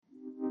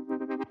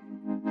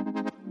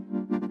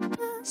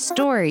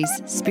Stories,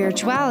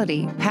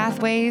 spirituality,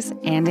 pathways,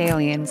 and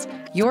aliens.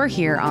 You're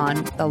here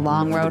on The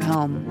Long Road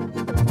Home.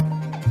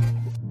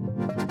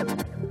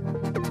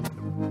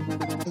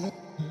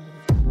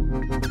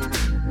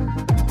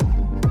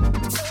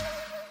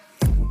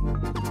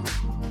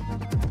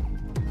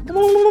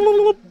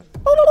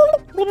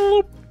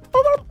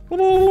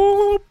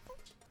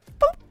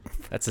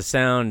 That's a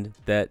sound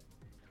that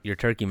your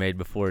turkey made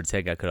before its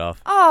head got cut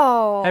off.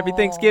 Oh. Happy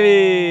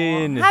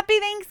Thanksgiving! Happy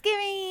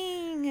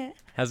Thanksgiving!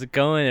 How's it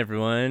going,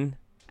 everyone?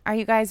 Are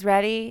you guys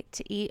ready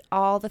to eat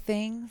all the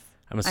things?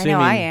 I'm assuming, I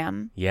know I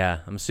am.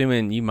 Yeah, I'm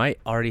assuming you might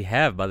already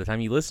have by the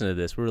time you listen to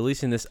this. We're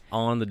releasing this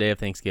on the day of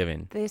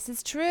Thanksgiving. This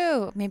is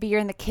true. Maybe you're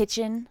in the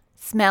kitchen,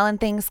 smelling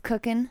things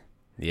cooking.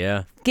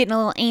 Yeah. Getting a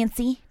little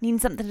antsy, needing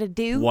something to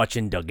do.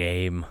 Watching the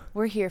game.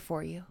 We're here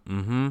for you.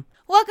 Mm-hmm.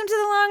 Welcome to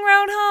The Long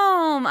Road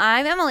Home.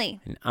 I'm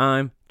Emily. And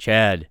I'm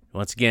Chad.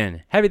 Once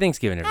again, happy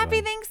Thanksgiving, everyone.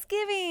 Happy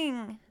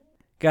Thanksgiving.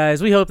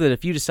 Guys, we hope that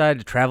if you decided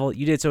to travel,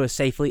 you did so as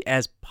safely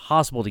as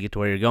possible to get to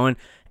where you're going.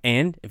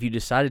 And if you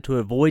decided to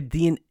avoid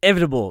the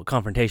inevitable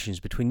confrontations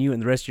between you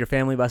and the rest of your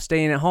family by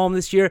staying at home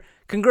this year,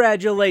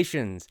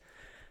 congratulations.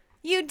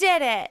 You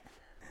did it.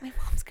 My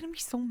mom's going to be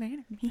so mad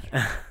at me.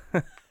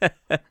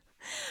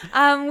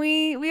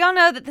 We all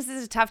know that this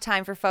is a tough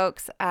time for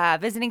folks,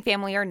 visiting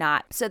family or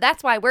not. So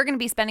that's why we're going to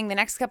be spending the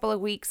next couple of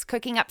weeks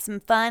cooking up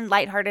some fun,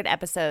 lighthearted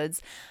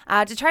episodes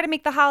to try to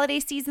make the holiday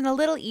season a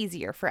little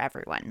easier for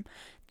everyone.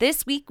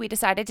 This week, we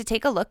decided to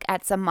take a look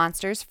at some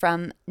monsters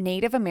from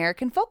Native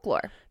American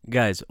folklore.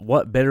 Guys,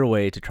 what better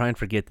way to try and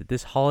forget that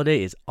this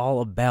holiday is all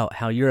about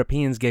how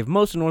Europeans gave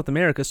most of North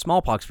America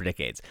smallpox for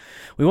decades.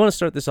 We want to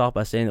start this off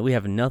by saying that we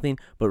have nothing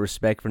but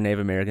respect for Native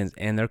Americans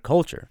and their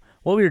culture.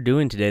 What we are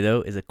doing today,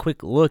 though, is a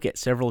quick look at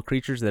several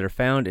creatures that are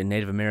found in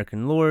Native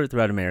American lore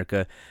throughout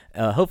America.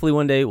 Hopefully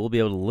one day we'll be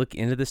able to look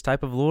into this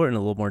type of lore in a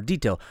little more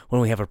detail when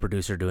we have a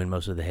producer doing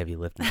most of the heavy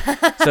lifting.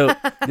 So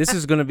this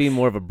is going to be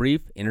more of a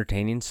brief,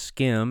 entertaining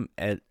skim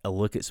at a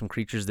look at some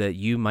creatures that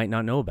you might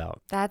not know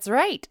about. That's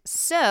right.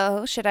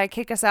 So, should I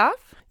kick us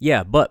off?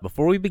 Yeah, but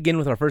before we begin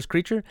with our first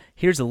creature,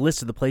 here's a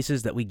list of the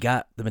places that we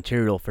got the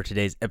material for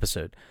today's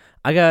episode.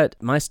 I got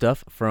my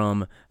stuff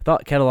from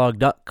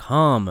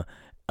thoughtcatalog.com.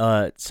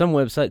 Some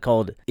website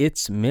called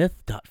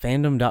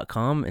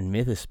itsmyth.fandom.com, and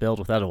myth is spelled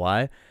without a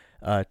Y.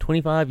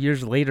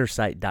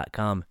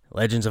 25yearslatersite.com,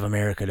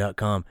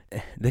 legendsofamerica.com,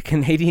 the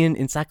Canadian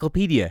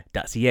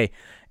Encyclopedia.ca,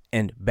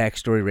 and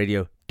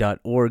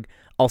backstoryradio.org.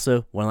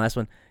 Also, one last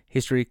one,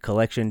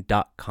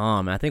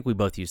 historycollection.com. I think we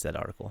both used that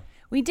article.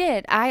 We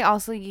did. I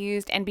also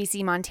used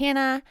NBC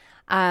Montana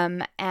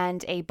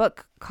and a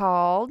book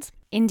called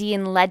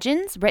Indian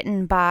Legends,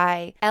 written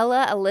by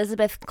Ella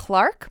Elizabeth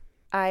Clark.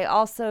 I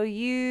also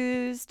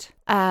used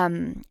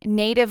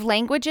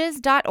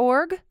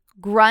nativelanguages.org,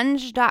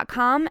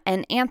 grunge.com,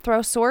 and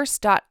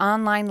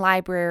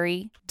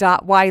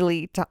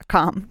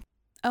anthrosource.onlinelibrary.wiley.com.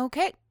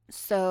 Okay,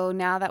 so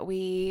now that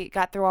we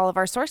got through all of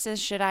our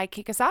sources, should I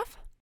kick us off?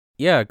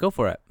 Yeah, go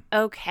for it.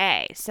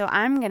 Okay, so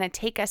I'm going to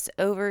take us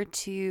over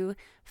to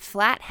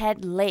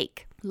Flathead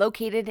Lake,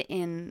 located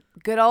in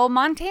good old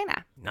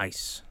Montana.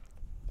 Nice.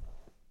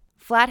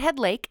 Flathead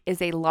Lake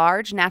is a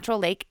large natural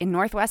lake in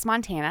northwest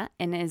Montana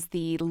and is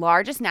the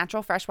largest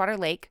natural freshwater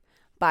lake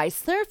by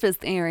surface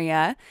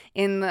area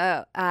in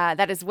the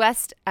that is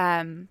west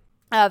of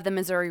the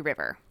Missouri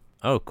River.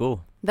 Oh,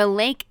 cool. The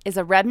lake is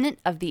a remnant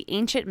of the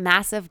ancient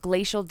massive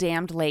glacial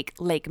dammed lake,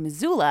 Lake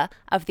Missoula,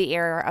 of the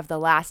era of the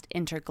last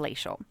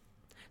interglacial.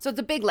 So it's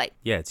a big lake.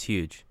 Yeah, it's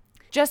huge.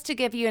 Just to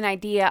give you an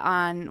idea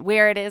on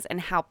where it is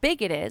and how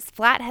big it is,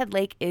 Flathead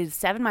Lake is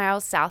 7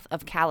 miles south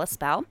of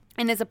Kalispell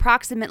and is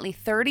approximately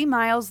 30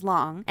 miles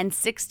long and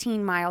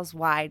 16 miles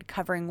wide,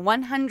 covering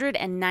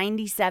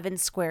 197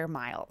 square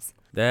miles.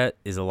 That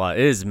is a lot.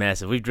 It is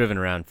massive. We've driven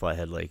around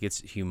Flathead Lake.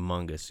 It's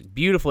humongous.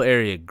 Beautiful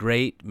area.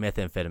 Great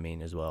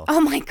methamphetamine as well.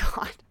 Oh my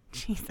God.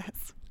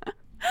 Jesus.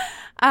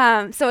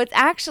 So it's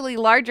actually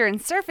larger in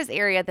surface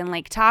area than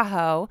Lake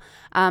Tahoe,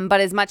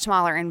 but is much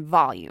smaller in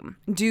volume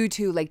due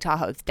to Lake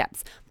Tahoe's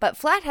depths. But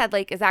Flathead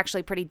Lake is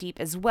actually pretty deep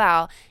as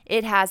well.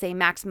 It has a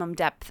maximum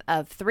depth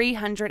of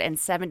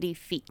 370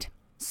 feet.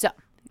 So,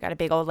 you got a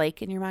big old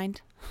lake in your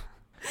mind?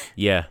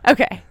 Yeah.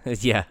 Okay.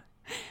 Yeah.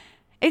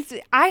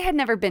 I had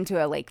never been to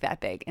a lake that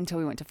big until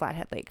we went to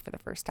Flathead Lake for the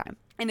first time.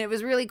 And it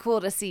was really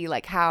cool to see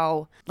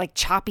how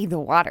choppy the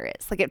water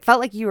is. It felt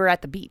like you were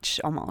at the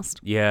beach almost.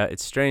 Yeah,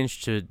 it's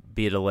strange to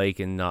be at a lake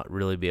and not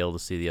really be able to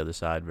see the other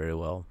side very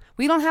well.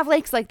 We don't have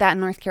lakes like that in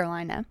North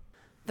Carolina.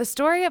 The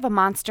story of a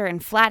monster in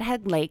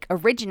Flathead Lake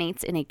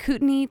originates in a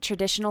Kootenai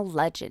traditional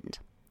legend.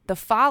 The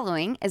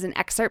following is an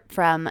excerpt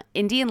from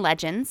Indian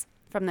Legends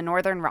from the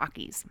Northern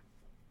Rockies.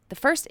 The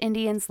first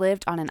Indians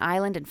lived on an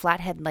island in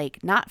Flathead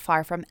Lake not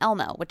far from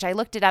Elmo, which I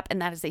looked it up, and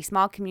that is a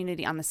small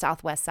community on the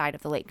southwest side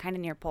of the lake, kind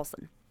of near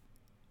Polson.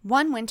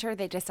 One winter,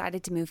 they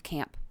decided to move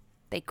camp.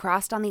 They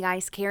crossed on the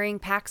ice carrying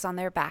packs on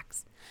their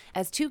backs.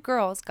 As two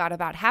girls got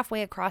about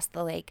halfway across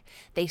the lake,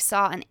 they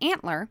saw an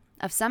antler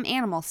of some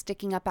animal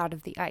sticking up out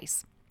of the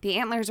ice. The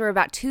antlers were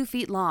about 2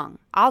 feet long.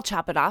 "I'll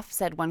chop it off,"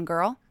 said one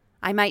girl.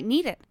 "I might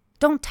need it."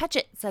 "Don't touch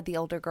it," said the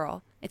older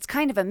girl. "It's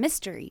kind of a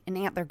mystery, an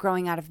antler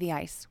growing out of the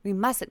ice. We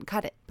mustn't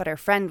cut it." But her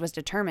friend was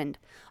determined,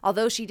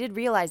 although she did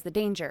realize the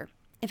danger.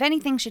 "If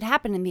anything should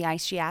happen in the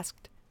ice," she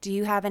asked, "do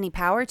you have any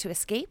power to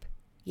escape?"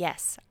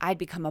 "Yes, I'd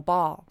become a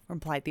ball,"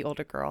 replied the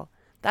older girl.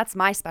 "That's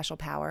my special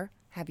power.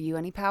 Have you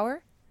any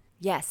power?"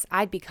 "Yes,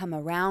 I'd become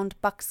a round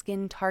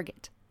buckskin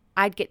target.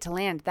 I'd get to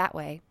land that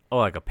way." Oh,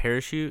 like a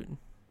parachute?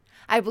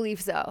 I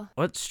believe so.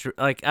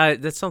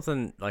 That's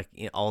something like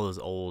all those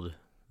old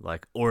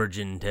like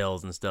origin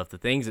tales and stuff, the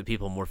things that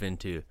people morph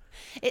into.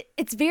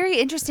 It's very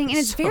interesting, and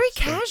it's So very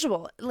strange.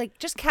 casual, like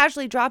just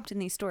casually dropped in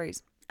these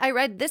stories. I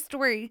read this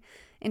story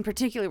in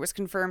particular was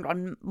confirmed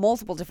on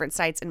multiple different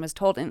sites and was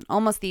told in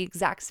almost the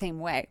exact same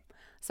way.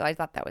 So I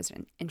thought that was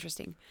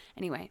interesting.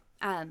 Anyway,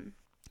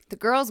 the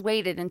girls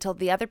waited until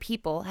the other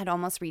people had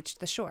almost reached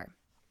the shore.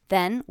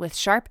 Then, with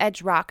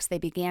sharp-edged rocks, they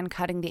began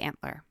cutting the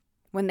antler.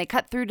 When they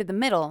cut through to the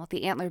middle,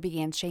 the antler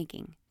began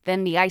shaking.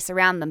 Then the ice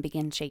around them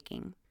began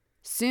shaking.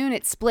 Soon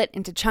it split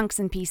into chunks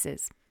and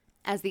pieces.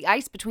 As the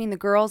ice between the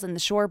girls and the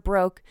shore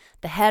broke,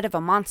 the head of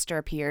a monster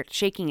appeared,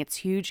 shaking its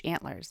huge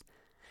antlers.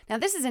 Now,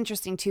 this is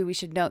interesting, too. We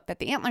should note that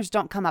the antlers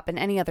don't come up in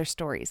any other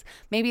stories.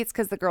 Maybe it's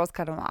because the girls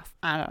cut them off.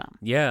 I don't know.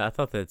 Yeah, I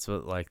thought that's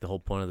what like the whole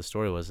point of the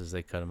story was, is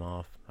they cut them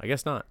off. I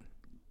guess not.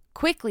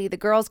 Quickly, the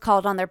girls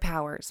called on their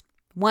powers.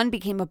 One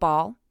became a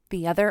ball,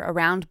 the other a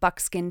round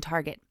buckskin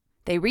target.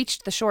 They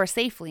reached the shore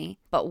safely,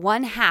 but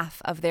one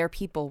half of their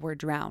people were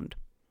drowned.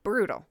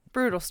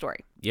 Brutal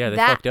story. Yeah, they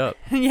fucked up.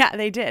 Yeah,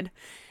 they did.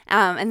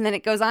 And then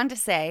it goes on to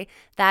say,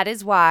 that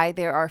is why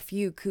there are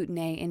few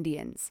Kootenai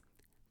Indians.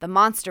 The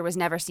monster was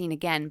never seen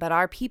again, but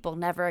our people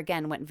never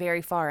again went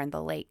very far in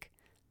the lake.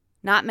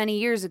 Not many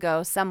years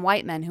ago, some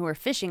white men who were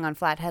fishing on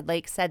Flathead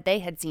Lake said they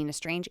had seen a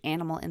strange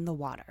animal in the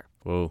water.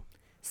 Whoa.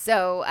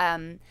 So,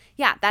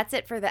 yeah, that's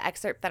it for the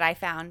excerpt that I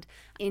found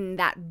in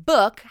that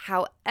book.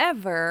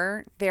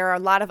 However, there are a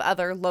lot of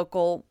other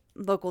local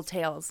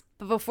tales.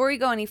 But before we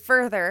go any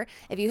further,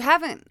 if you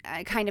haven't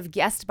kind of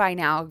guessed by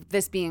now,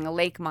 this being a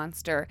lake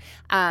monster,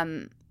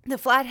 the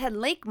Flathead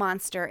Lake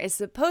monster is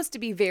supposed to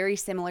be very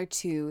similar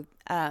to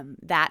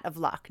that of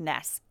Loch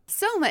Ness.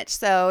 So much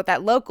so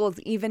that locals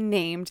even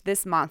named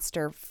this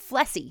monster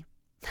Flessy.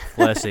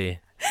 Flessy.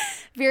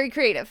 Very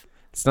creative.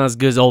 It's not as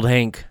good as Old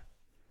Hank.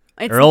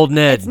 Or Old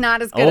Ned. It's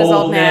not as good as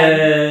Old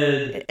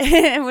Ned.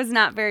 It was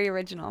not very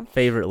original.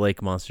 Favorite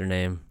lake monster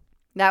name.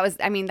 That's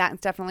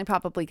definitely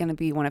probably going to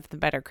be one of the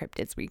better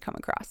cryptids we come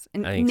across,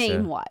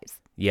 name-wise.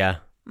 Yeah.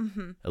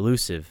 Mm-hmm.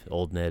 Elusive,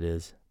 Old Ned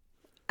is.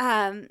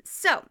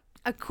 So,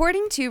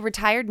 according to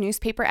retired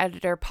newspaper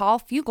editor Paul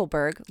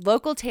Fugelberg,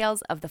 local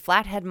tales of the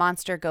Flathead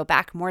Monster go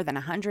back more than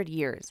 100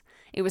 years.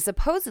 It was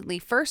supposedly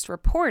first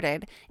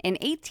reported in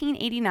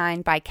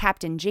 1889 by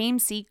Captain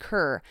James C.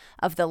 Kerr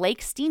of the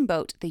lake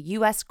steamboat the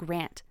U.S.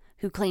 Grant,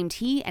 who claimed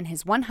he and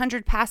his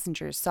 100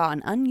 passengers saw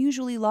an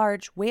unusually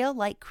large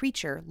whale-like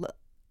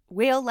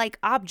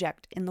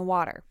object in the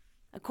water.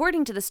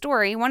 According to the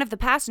story, one of the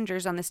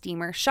passengers on the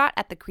steamer shot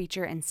at the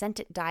creature and sent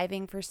it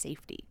diving for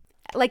safety.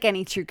 Like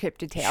any true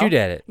cryptid tale. Shoot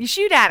at it. You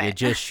shoot at it. You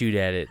just shoot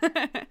at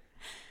it.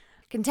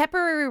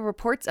 Contemporary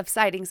reports of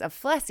sightings of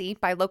Flessy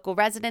by local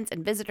residents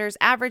and visitors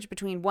average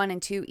between 1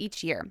 and 2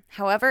 each year.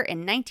 However, in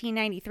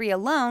 1993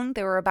 alone,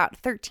 there were about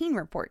 13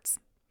 reports.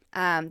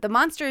 The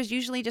monster is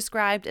usually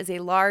described as a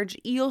large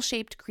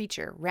eel-shaped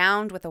creature,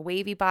 round with a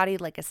wavy body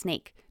like a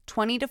snake,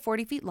 20 to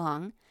 40 feet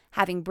long,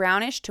 having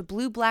brownish to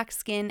blue-black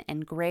skin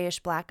and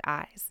grayish-black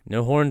eyes.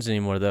 No horns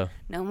anymore, though.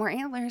 No more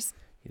antlers.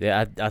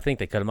 Yeah, I think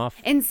they cut them off.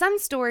 In some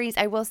stories,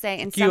 I will say,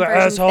 in some You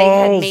versions, assholes!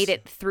 they had made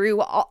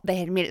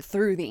it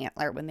through the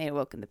antler when they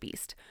awoken the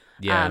beast.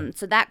 Yeah.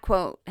 So that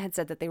quote had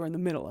said that they were in the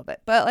middle of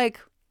it. But, I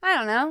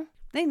don't know.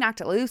 They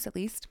knocked it loose, at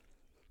least.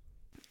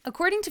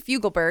 According to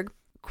Fugelberg,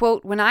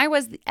 quote, "When I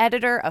was the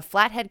editor of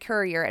Flathead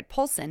Courier at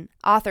Polson,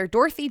 author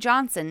Dorothy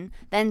Johnson,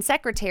 then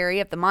secretary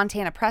of the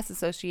Montana Press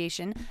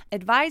Association,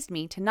 advised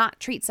me to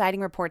not treat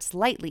sighting reports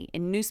lightly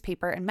in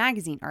newspaper and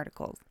magazine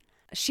articles.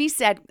 She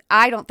said,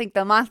 I don't think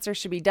the monster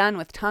should be done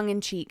with tongue in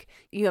cheek.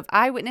 You have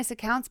eyewitness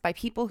accounts by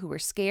people who were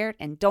scared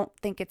and don't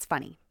think it's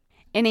funny."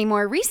 In a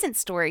more recent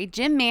story,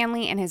 Jim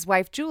Manley and his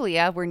wife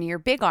Julia were near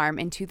Big Arm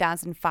in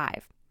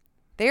 2005.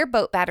 Their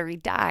boat battery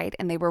died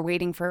and they were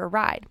waiting for a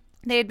ride.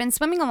 They had been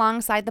swimming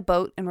alongside the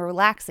boat and were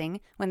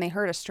relaxing when they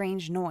heard a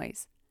strange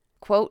noise.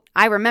 Quote,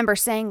 "I remember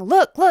saying,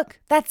 look,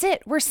 that's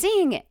it, we're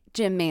seeing it,"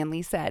 Jim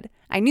Manley said.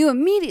 "I knew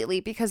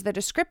immediately because the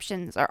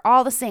descriptions are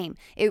all the same.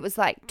 It was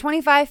like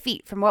 25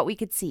 feet from what we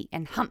could see,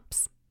 and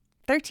humps.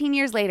 13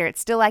 years later, it's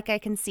still like I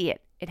can see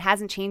it. It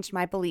hasn't changed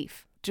my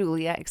belief,"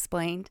 Julia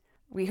explained.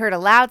 "We heard a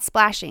loud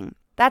splashing.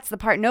 That's the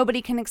part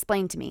nobody can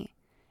explain to me.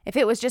 If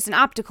it was just an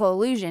optical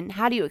illusion,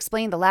 how do you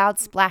explain the loud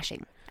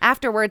splashing?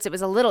 Afterwards, it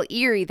was a little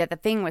eerie that the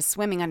thing was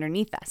swimming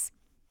underneath us.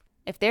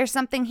 If there's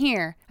something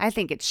here, I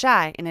think it's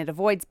shy and it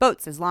avoids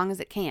boats as long as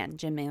it can,"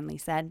 Jim Manley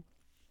said.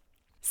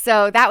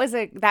 So that was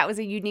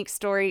a unique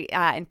story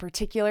in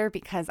particular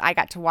because I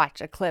got to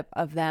watch a clip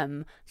of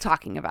them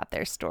talking about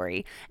their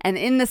story. And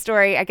in the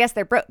story, I guess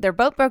their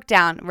boat broke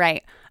down,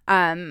 right?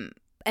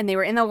 and they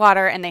were in the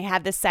water and they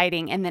had this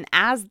sighting. And then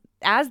as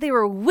they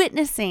were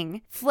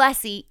witnessing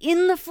Flessy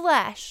in the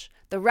flesh,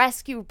 the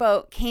rescue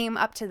boat came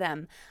up to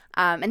them.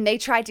 And they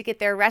tried to get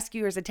their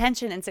rescuer's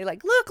attention and say,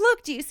 like,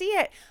 look, do you see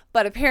it?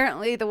 But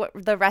apparently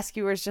the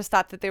rescuers just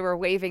thought that they were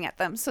waving at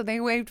them. So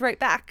they waved right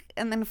back.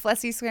 And then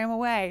Flessy swam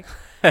away.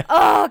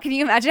 Oh, can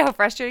you imagine how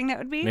frustrating that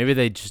would be? Maybe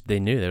they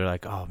knew. They were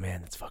like, oh,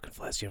 man, that's fucking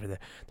Flessy over there.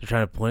 They're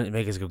trying to point and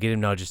make us go get him.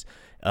 No, just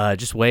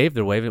wave.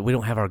 They're waving. We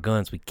don't have our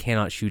guns. We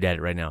cannot shoot at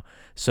it right now.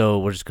 So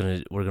we're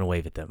going to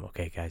wave at them.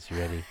 Okay, guys, you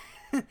ready?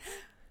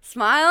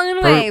 Smile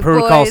and wave,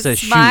 Protocol boys. says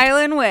Smile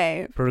shoot. and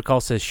wave.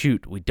 Protocol says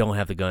shoot. We don't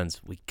have the guns.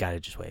 We got to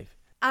just wave.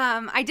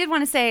 I did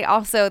want to say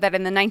also that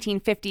in the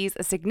 1950s,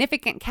 a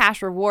significant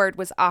cash reward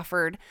was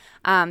offered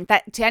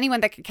that to anyone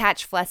that could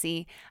catch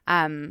Flessy,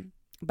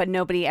 but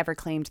nobody ever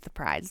claimed the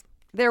prize.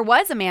 There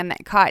was a man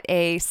that caught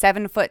a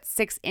 7-foot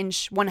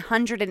 6-inch,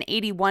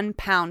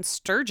 181-pound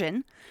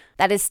sturgeon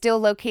that is still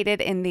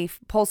located in the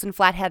Polson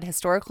Flathead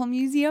Historical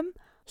Museum.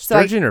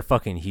 Sturgeon are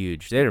fucking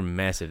huge. They're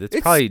massive. It's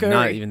probably scary.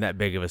 not even that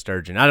big of a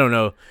sturgeon. I don't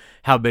know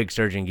how big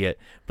sturgeon get,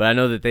 but I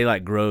know that they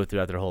like grow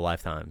throughout their whole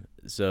lifetime.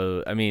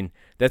 So, I mean,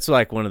 that's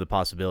like one of the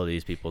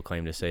possibilities. People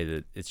claim to say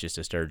that it's just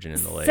a sturgeon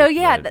in the lake. So,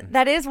 yeah,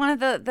 that is one of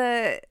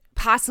the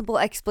possible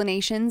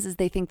explanations, is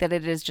they think that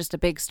it is just a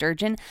big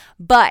sturgeon.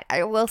 But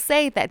I will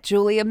say that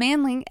Julia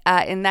Manley,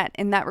 in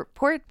that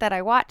report that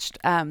I watched,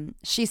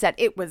 she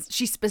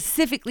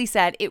specifically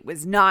said it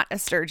was not a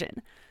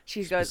sturgeon.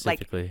 She goes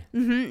like,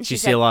 she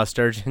see a lot of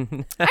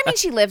sturgeon. I mean,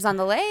 she lives on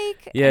the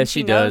lake. Yeah, and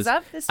she knows does.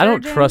 Of the I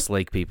don't sturgeon. trust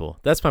lake people.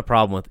 That's my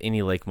problem with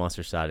any lake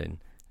monster sighting.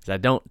 Is I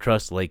don't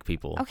trust lake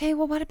people. Okay,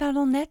 well, what about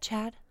old Ned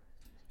Chad?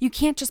 You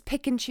can't just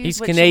pick and choose.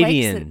 He's which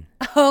Canadian.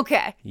 Lakes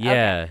okay. Yeah,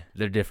 okay.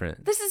 They're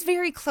different. This is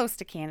very close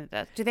to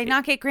Canada. Do they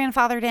not get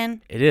grandfathered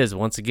in? It is.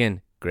 Once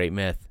again, great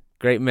myth.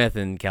 Great myth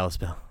in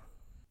Kalispell.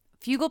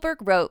 Fugelberg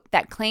wrote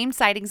that claimed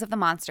sightings of the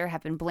monster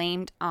have been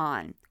blamed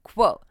on,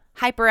 quote,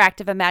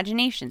 hyperactive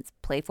imaginations,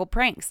 playful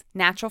pranks,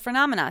 natural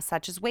phenomena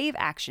such as wave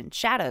action,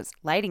 shadows,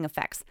 lighting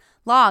effects,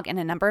 log, and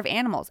a number of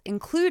animals,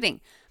 including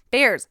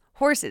bears,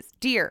 horses,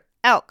 deer,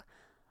 elk,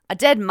 a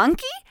dead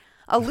monkey,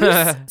 a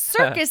loose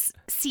circus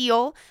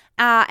seal,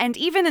 and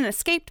even an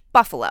escaped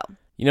buffalo.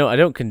 You know, I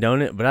don't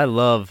condone it, but I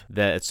love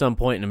that at some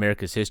point in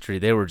America's history,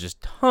 there were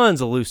just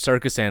tons of loose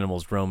circus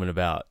animals roaming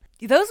about.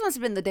 Those must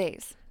have been the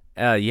days.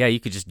 Yeah,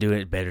 you could just do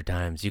it at better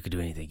times. You could do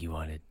anything you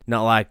wanted.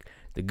 Not like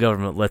the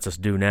government lets us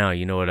do now,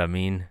 you know what I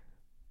mean?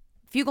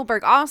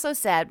 Fugelberg also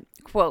said,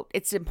 quote,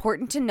 it's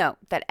important to note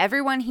that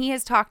everyone he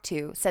has talked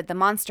to said the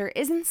monster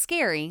isn't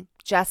scary,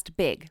 just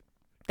big.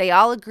 They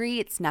all agree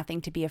it's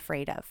nothing to be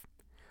afraid of.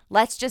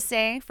 Let's just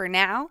say, for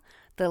now,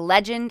 the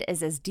legend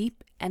is as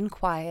deep and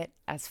quiet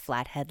as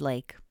Flathead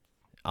Lake.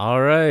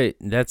 All right,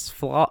 that's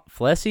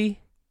Flessy?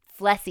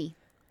 Flessy.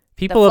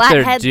 People up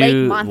there Flathead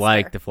do Lake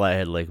like the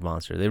Flathead Lake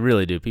Monster. They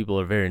really do. People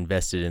are very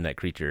invested in that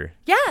creature.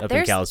 Yeah, up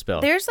in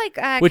Kalispell. There's like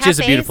which cafes.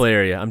 is a beautiful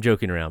area. I'm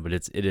joking around, but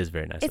it is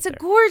very nice. It's up a there.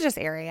 gorgeous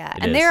area,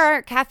 It and is. there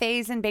are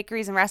cafes and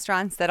bakeries and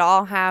restaurants that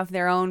all have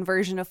their own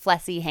version of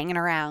Flessy hanging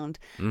around.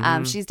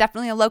 Mm-hmm. She's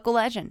definitely a local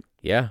legend.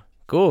 Yeah,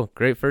 cool.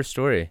 Great first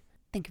story.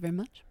 Thank you very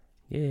much.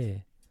 Yeah.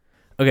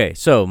 Okay,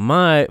 so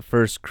my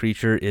first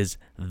creature is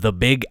the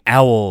big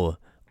owl,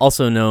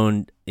 also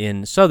known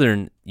in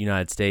southern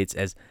United States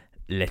as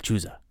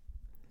lechuza.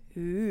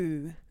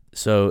 Ooh.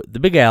 So the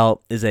big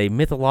owl is a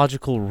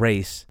mythological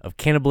race of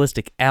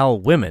cannibalistic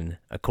owl women,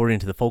 according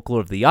to the folklore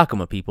of the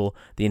Yakima people,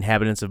 the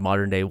inhabitants of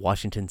modern-day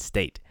Washington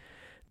state.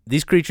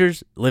 These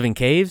creatures live in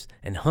caves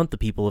and hunt the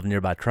people of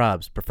nearby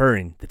tribes,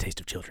 preferring the taste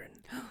of children.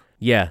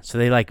 Yeah, so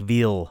they like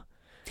veal.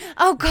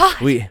 Oh, God.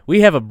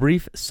 We have a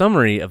brief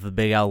summary of the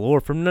Big Owl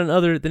lore from none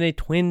other than a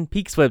Twin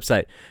Peaks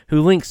website,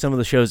 who links some of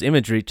the show's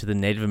imagery to the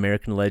Native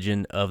American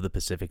legend of the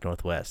Pacific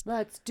Northwest.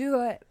 Let's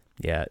do it.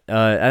 Yeah,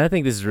 I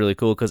think this is really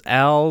cool because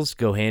owls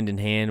go hand in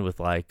hand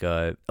with like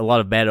a lot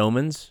of bad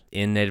omens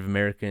in Native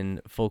American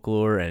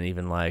folklore and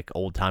even like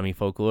old-timey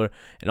folklore.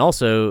 And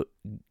also,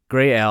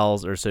 gray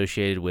owls are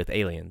associated with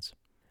aliens.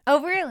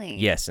 Oh, really?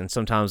 Yes, and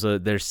sometimes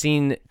they're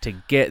seen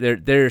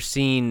they're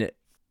seen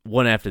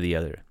one after the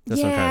other.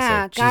 That's what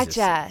I'm trying to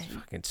say. Gotcha. Jesus,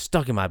 it's fucking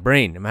stuck in my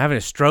brain. Am I having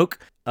a stroke?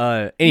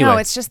 Anyway. No,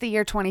 it's just the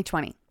year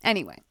 2020.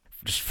 Anyway.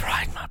 Just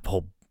fried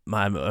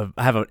I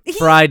have a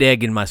fried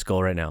egg in my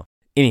skull right now.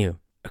 Anywho,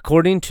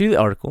 according to the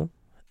article,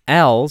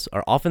 owls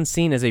are often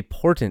seen as a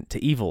portent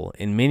to evil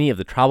in many of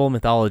the tribal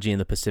mythology in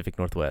the Pacific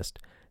Northwest.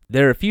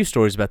 There are a few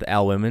stories about the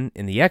owl women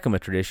in the Yakima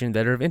tradition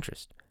that are of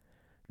interest.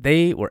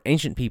 They were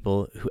ancient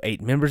people who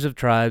ate members of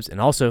tribes and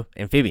also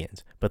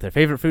amphibians, but their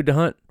favorite food to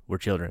hunt were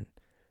children.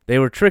 They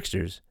were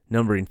tricksters,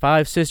 numbering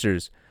 5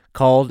 sisters,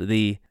 called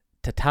the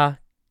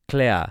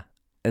Tataklea,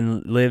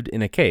 and lived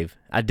in a cave.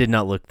 I did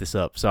not look this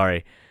up,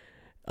 sorry.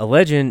 A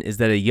legend is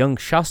that a young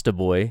Shasta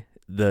boy,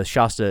 the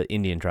Shasta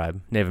Indian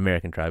tribe, Native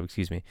American tribe,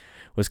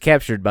 was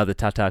captured by the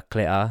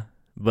Tataklea,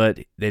 but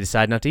they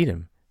decided not to eat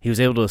him. He was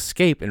able to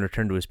escape and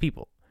return to his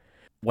people.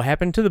 What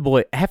happened to the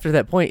boy after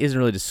that point isn't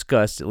really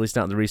discussed, at least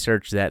not in the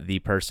research that the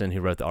person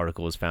who wrote the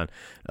article was found.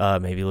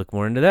 Maybe look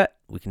more into that.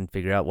 We can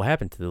figure out what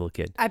happened to the little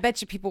kid. I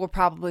bet you people were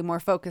probably more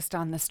focused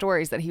on the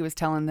stories that he was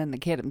telling than the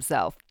kid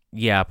himself.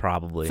 Yeah,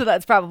 probably. So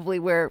that's probably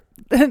where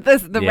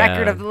the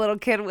record of the little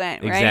kid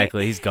went, right?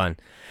 Exactly. He's gone.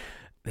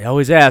 They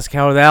always ask,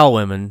 how are the owl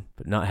women?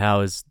 But not how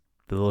is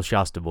the little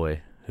Shasta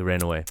boy who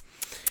ran away.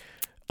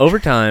 Over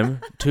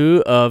time,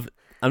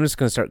 I'm just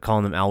going to start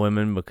calling them owl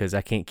women because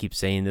I can't keep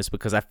saying this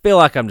because I feel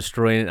like I'm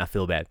destroying it and I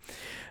feel bad.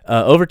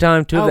 Over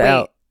time, two of the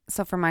owl...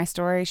 So for my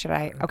story, should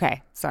I...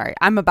 Okay, sorry.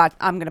 I'm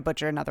going to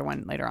butcher another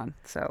one later on.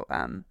 So,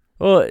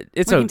 well,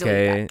 it's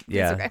okay.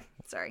 Yeah. It's okay.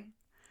 Sorry.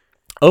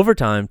 Over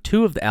time,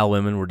 two of the owl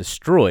women were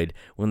destroyed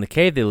when the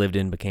cave they lived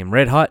in became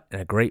red hot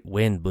and a great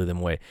wind blew them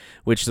away,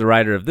 which the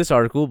writer of this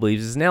article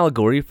believes is an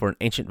allegory for an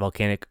ancient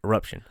volcanic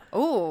eruption.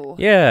 Oh.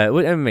 Yeah,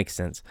 it makes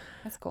sense.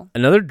 That's cool.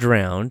 Another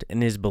drowned,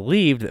 and it is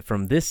believed that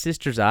from this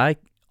sister's eye,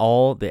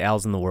 all the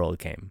owls in the world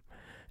came.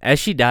 As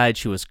she died,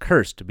 she was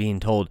cursed, being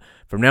told,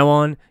 "From now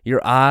on,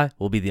 your eye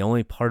will be the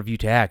only part of you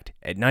to act.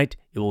 At night,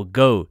 it will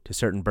go to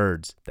certain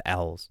birds, the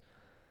owls."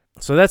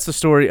 So that's the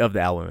story of the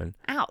owl women.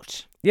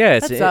 Ouch. Yeah,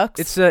 that sucks.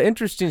 It's an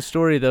interesting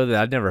story, though,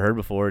 that I'd never heard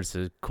before. It's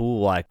a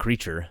cool,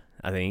 creature,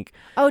 I think.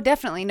 Oh,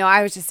 definitely. No,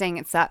 I was just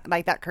saying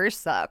that curse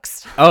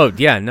sucks. Oh,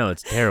 yeah, no,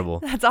 it's terrible.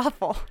 That's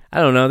awful.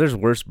 I don't know. There's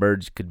worse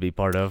birds you could be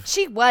part of.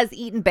 She was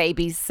eating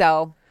babies,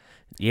 so.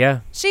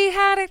 Yeah. She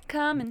had it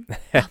coming.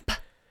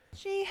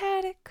 She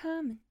had it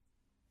coming.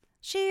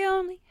 She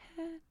only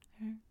had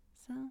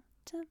herself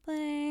to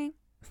blame.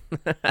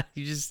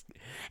 You just...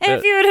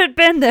 If you'd have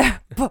been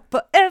there,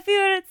 but if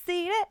you'd have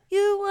seen it,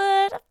 you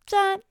would have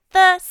done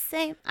the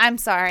same. I'm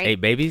sorry.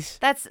 Ate babies?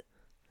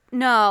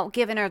 No,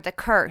 giving her the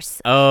curse.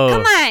 Oh.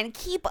 Come on,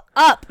 keep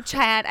up,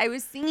 Chad. I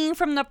was singing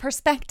from the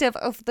perspective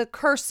of the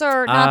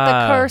cursor, not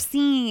the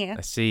cursee.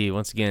 I see.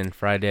 Once again,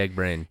 fried egg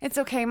brain. It's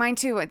okay, mine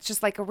too. It's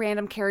just like a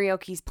random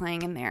karaoke's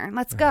playing in there.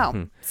 Let's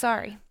go.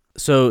 Sorry.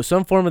 So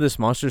some form of this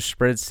monster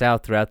spread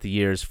south throughout the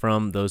years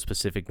from those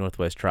Pacific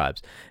Northwest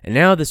tribes. And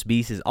now this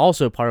beast is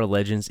also part of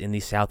legends in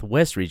the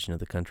southwest region of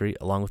the country,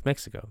 along with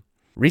Mexico.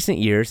 Recent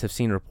years have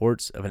seen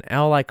reports of an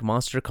owl-like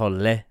monster called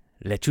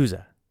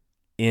lechuza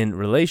in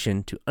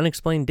relation to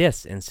unexplained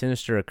deaths and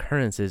sinister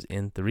occurrences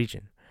in the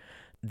region.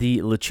 The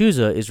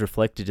lechuza is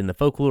reflected in the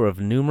folklore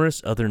of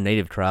numerous other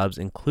native tribes,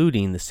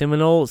 including the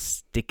Seminole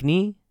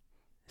Stickini,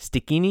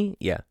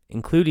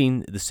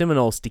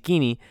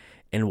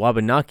 and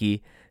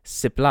Wabanaki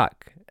Siplak.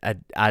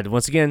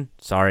 Once again,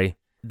 sorry.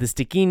 The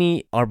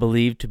Stickini are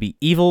believed to be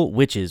evil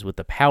witches with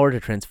the power to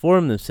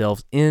transform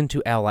themselves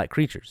into owl-like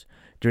creatures.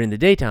 During the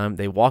daytime,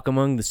 they walk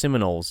among the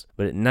Seminoles,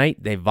 but at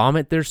night they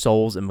vomit their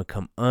souls and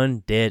become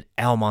undead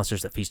owl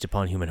monsters that feast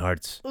upon human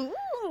hearts.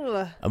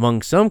 Ooh.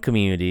 Among some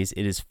communities,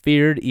 it is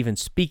feared even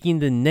speaking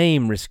the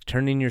name risks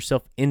turning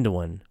yourself into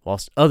one,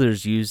 whilst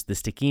others use the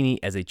Stickini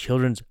as a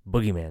children's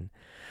boogeyman.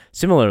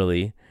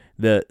 Similarly,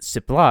 the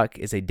Siplak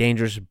is a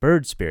dangerous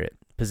bird spirit,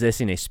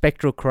 possessing a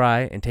spectral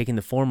cry and taking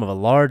the form of a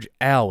large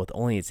owl with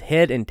only its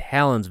head and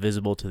talons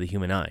visible to the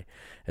human eye.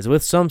 As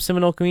with some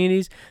Seminole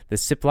communities, the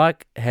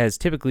Siplak has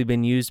typically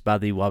been used by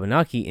the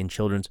Wabanaki in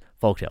children's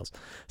folktales.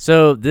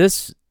 So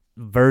this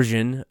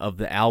version of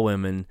the owl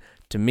women,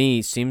 to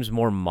me, seems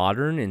more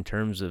modern in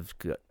terms of,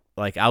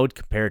 I would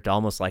compare it to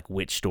almost like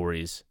witch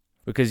stories.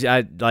 Because,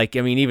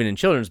 even in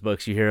children's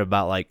books, you hear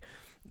about,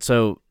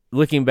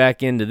 looking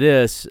back into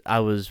this,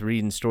 I was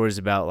reading stories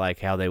about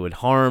how they would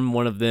harm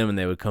one of them and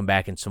they would come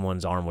back and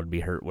someone's arm would be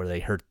hurt where they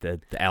hurt the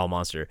owl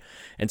monster.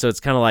 And so it's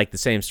kind of like the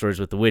same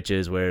stories with the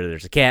witches where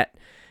there's a cat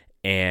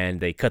and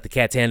they cut the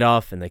cat's hand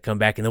off and they come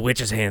back and the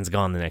witch's hand's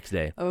gone the next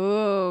day.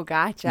 Oh,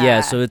 gotcha.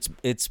 Yeah, so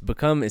it's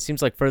become, it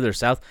seems like further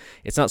south,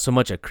 it's not so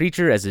much a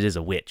creature as it is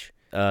a witch.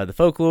 The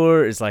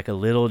folklore is a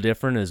little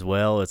different as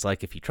well. It's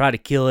if you try to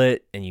kill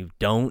it and you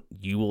don't,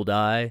 you will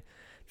die.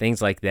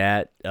 Things like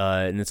that.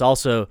 And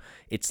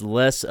it's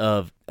less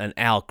of an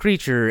owl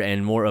creature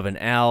and more of an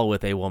owl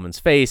with a woman's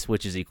face,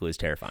 which is equally as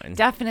terrifying.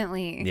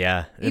 Definitely.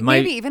 Yeah.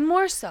 Maybe even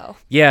more so.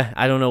 Yeah,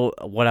 I don't know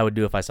what I would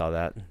do if I saw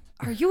that.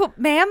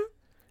 Ma'am?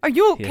 Are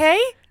you okay?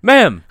 Yes.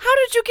 Ma'am! How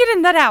did you get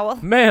in that owl?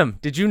 Ma'am,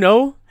 did you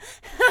know?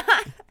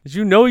 Did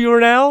you know you were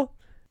an owl?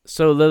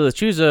 So the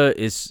lechuza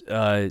is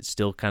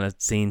still kind of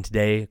seen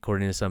today,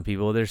 according to some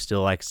people. There's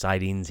still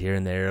sightings here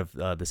and there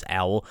of this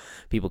owl.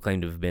 People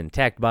claim to have been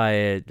attacked by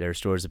it. There are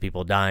stories of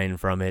people dying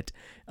from it.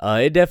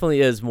 It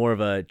definitely is more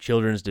of a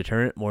children's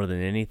deterrent more than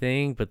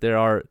anything, but there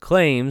are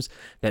claims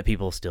that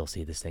people still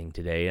see this thing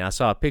today. And I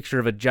saw a picture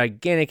of a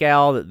gigantic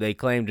owl that they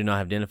claim to not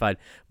have identified,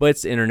 but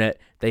it's the internet.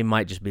 They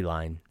might just be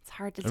lying. It's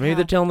hard to or tell. Maybe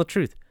they're telling the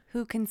truth.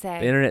 Who can say?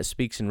 The internet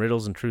speaks in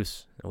riddles and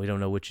truths, and we don't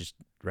know which is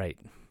right.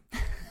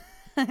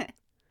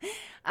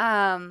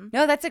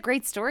 No, that's a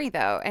great story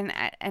though, and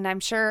I'm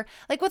sure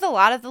with a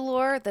lot of the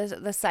lore,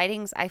 the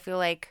sightings I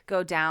feel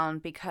go down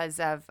because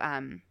of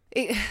I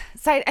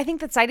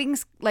think that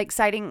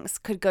sightings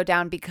could go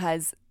down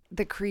because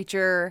the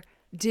creature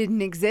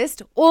didn't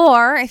exist.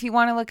 Or if you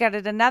want to look at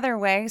it another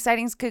way,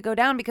 sightings could go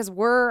down because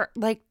we're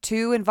like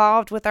too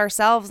involved with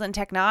ourselves and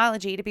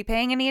technology to be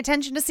paying any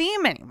attention to see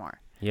them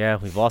anymore. Yeah,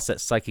 we've lost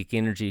that psychic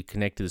energy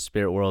connected to the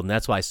spirit world, and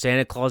that's why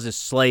Santa Claus's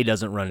sleigh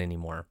doesn't run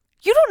anymore.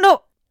 You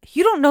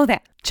don't know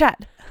that,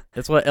 Chad.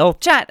 That's what Elf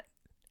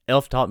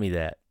taught me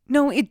that.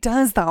 No, it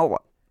does though.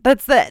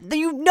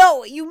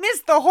 You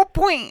missed the whole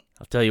point.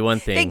 I'll tell you one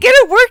thing. They get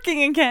it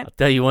working again. I'll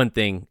tell you one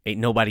thing. Ain't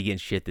nobody getting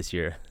shit this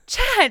year.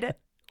 Chad,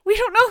 we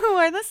don't know who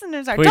our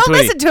listeners are. 2020, Don't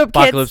listen to him, kids.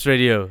 Apocalypse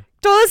Radio.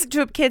 Don't listen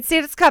to him, kids.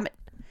 Santa's coming.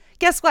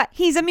 Guess what?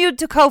 He's immune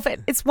to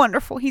COVID. It's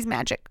wonderful. He's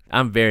magic.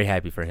 I'm very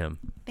happy for him.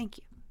 Thank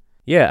you.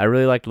 Yeah, I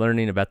really liked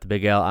learning about the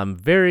Big L. I'm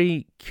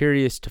very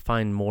curious to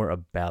find more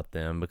about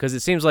them because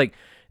it seems like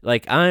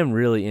I'm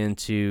really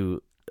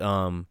into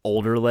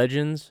older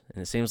legends,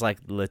 and it seems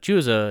like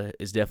Lechuza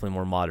is definitely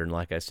more modern,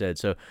 like I said.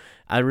 So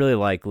I really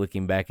like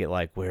looking back at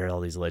like where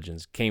all these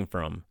legends came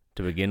from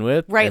to begin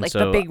with. Right, and like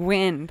so, the big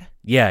wind.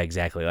 Yeah,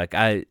 exactly. Like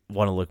I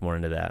want to look more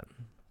into that.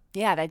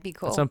 Yeah, that'd be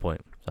cool. At some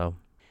point. So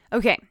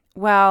okay.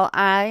 Well,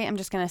 I am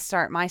just going to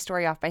start my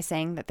story off by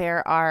saying that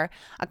there are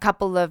a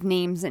couple of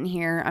names in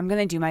here. I'm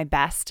going to do my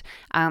best.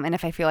 And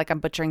if I feel like I'm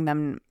butchering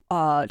them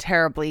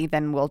terribly,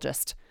 then we'll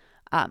just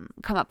come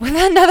up with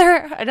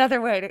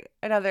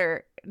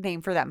another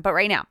name for them. But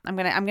right now, I'm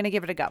gonna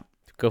give it a go.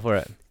 Go for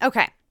it.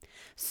 Okay.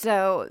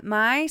 So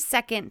my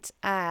second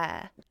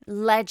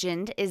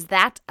legend is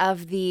that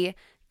of the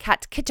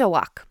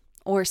Katkitawak,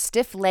 or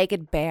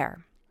stiff-legged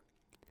bear.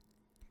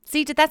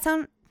 See, did that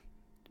sound?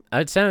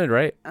 It sounded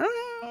right.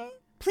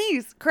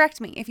 Please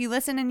correct me if you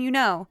listen and you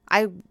know.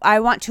 I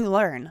want to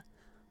learn.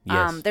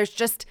 Yes. There's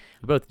just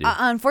We both do.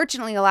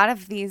 Unfortunately, a lot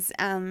of these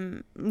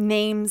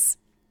names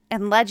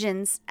and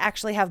legends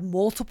actually have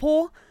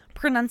multiple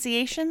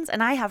pronunciations,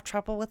 and I have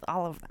trouble with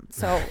all of them.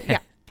 So yeah.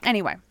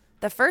 Anyway,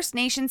 the First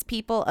Nations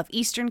people of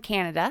Eastern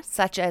Canada,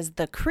 such as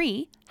the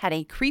Cree, had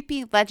a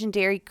creepy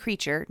legendary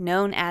creature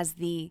known as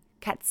the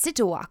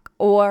Katsituwak,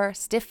 or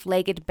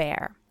stiff-legged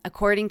bear,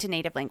 according to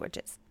native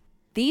languages.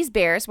 These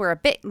bears were a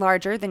bit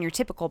larger than your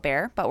typical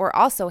bear, but were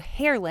also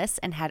hairless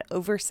and had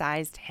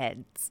oversized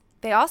heads.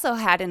 They also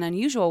had an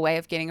unusual way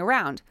of getting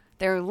around.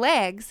 Their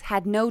legs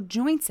had no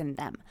joints in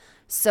them,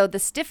 so the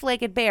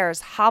stiff-legged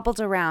bears hobbled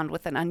around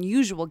with an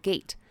unusual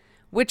gait,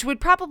 which would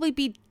probably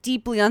be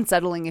deeply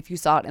unsettling if you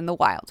saw it in the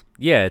wild.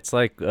 Yeah, it's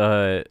like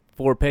 4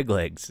 peg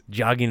legs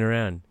jogging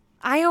around.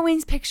 I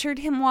always pictured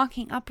him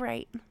walking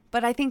upright.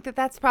 But I think that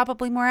that's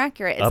probably more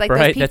accurate. It's Upright? like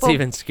those people, That's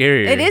even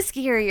scarier. It is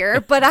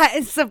scarier, but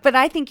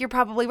I think you're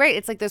probably right.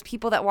 It's like those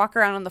people that walk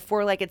around on the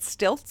 4-legged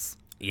stilts.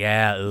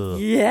 Yeah. Ugh.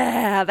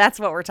 Yeah, that's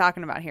what we're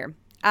talking about here.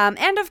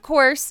 And of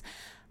course,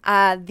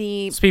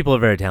 These people are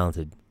very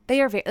talented.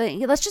 they are.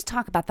 Let's just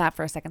talk about that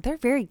for a second. They're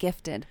very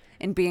gifted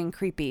in being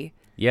creepy.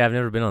 Yeah, I've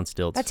never been on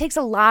stilts. That takes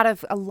a lot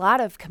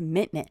of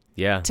commitment.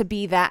 Yeah. To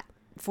be that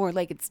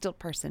 4-legged stilt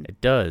person.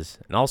 It does.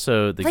 And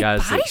also the like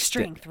guys body that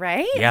strength,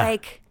 right? Yeah.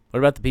 Like. What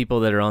about the people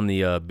that are on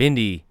the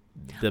bendy,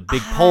 the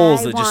big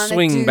poles that just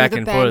swing back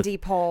and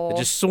forth? Pole. That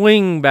just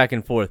swing back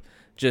and forth,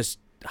 just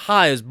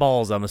high as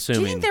balls. I'm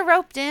assuming. Do you think they're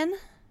roped in?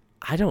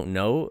 I don't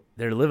know.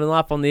 They're living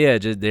life on the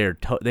edge. They are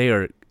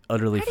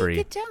utterly How do free.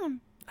 you get down?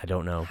 I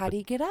don't know. How do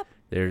you get up?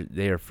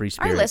 They are free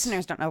spirits. Our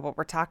listeners don't know what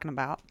we're talking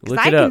about. Because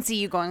Look I it can up. see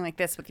you going like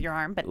this with your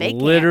arm, but they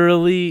can't.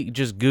 Literally,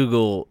 just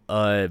Google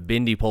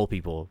bendy pole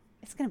people.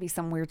 It's going to be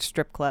some weird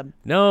strip club.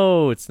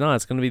 No, it's not.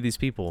 It's going to be these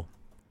people.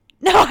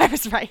 No, I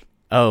was right.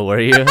 Oh, were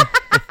you?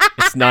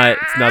 It's not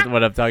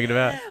what I'm talking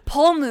about.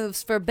 Pole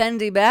moves for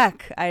bendy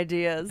back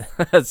ideas.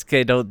 That's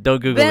okay. Don't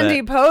Google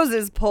bendy that.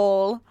 poses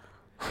pole.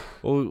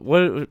 Well,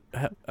 what?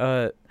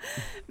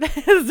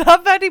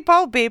 The bendy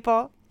pole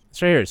people.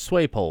 It's right here.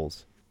 Sway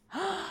poles.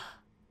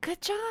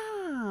 Good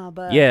job.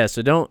 Yeah.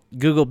 So don't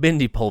Google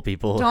bendy pole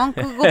people. Don't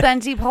Google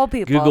bendy pole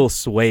people. Google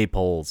sway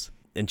poles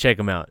and check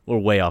them out. We're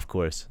way off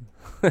course.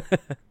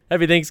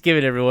 Happy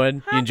Thanksgiving, everyone.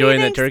 Happy You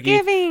enjoying that turkey?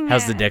 Thanksgiving.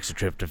 How's the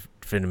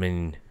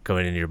dextrotryptamine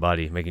going into your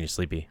body, making you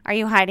sleepy? Are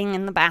you hiding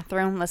in the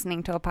bathroom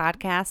listening to a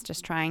podcast,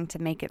 just trying to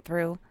make it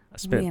through? I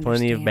spent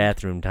plenty of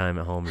bathroom time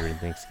at home during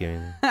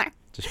Thanksgiving.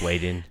 Just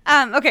waiting.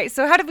 Okay,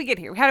 so how did we get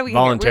here?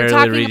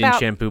 Voluntarily reading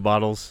shampoo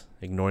bottles,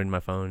 ignoring my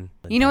phone.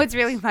 You know what's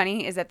really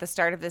funny is at the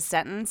start of this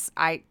sentence,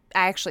 I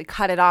actually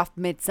cut it off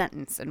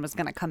mid-sentence and was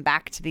gonna come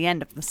back to the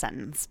end of the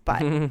sentence,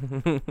 but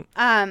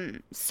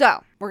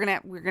so we're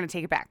gonna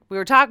take it back.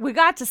 We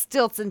got to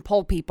stilts and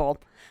pole people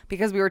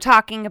because we were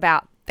talking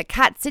about the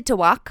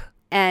Katsituwak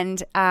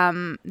and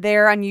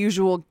their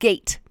unusual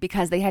gait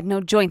because they had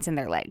no joints in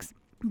their legs,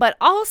 but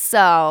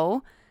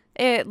also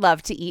it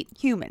loved to eat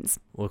humans.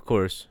 Well, of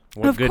course.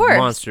 What good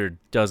monster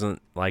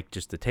doesn't like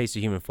just the taste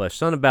of human flesh?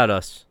 Something about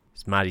us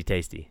is mighty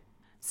tasty.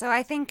 So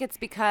I think it's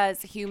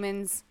because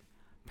humans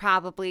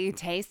probably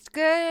taste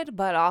good,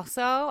 but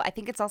also I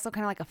think it's also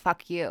kind of like a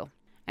fuck you.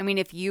 I mean,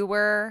 if you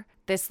were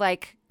this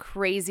like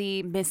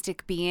crazy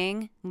mystic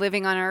being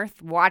living on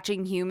Earth,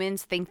 watching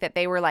humans think that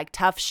they were like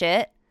tough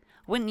shit,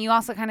 wouldn't you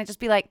also kind of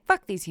just be like,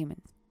 fuck these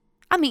humans?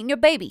 I'm eating your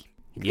baby.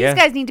 Yeah.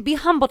 These guys need to be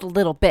humbled a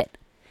little bit.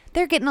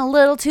 They're getting a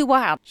little too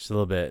wild. Just a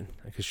little bit.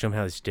 I could show them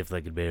how these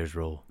stiff-legged bears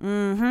roll.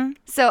 Mm-hmm.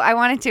 So I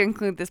wanted to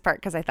include this part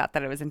because I thought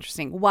that it was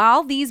interesting.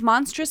 While these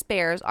monstrous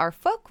bears are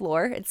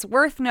folklore, it's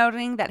worth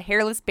noting that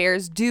hairless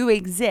bears do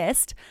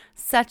exist,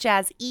 such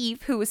as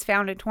Eve, who was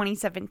found in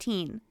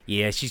 2017.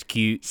 Yeah, she's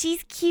cute.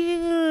 She's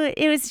cute.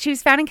 She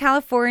was found in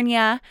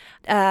California,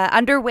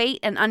 underweight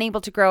and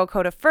unable to grow a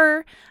coat of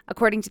fur.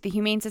 According to the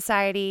Humane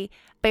Society,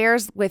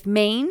 bears with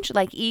mange,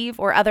 like Eve,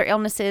 or other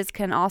illnesses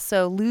can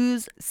also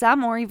lose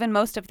some or even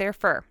most of their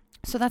fur.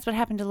 So that's what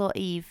happened to little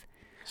Eve.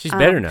 She's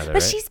better now, though,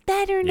 But right? she's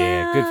better now.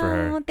 Yeah, good for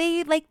her.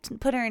 They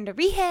put her into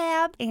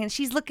rehab, and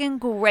she's looking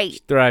great.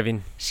 She's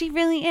thriving. She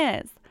really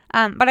is.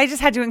 But I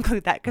just had to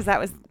include that because that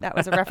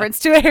was a reference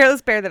to a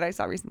hairless bear that I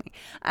saw recently.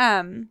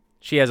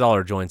 She has all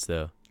her joints,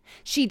 though.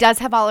 She does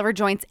have all of her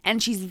joints,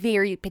 and she's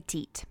very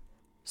petite.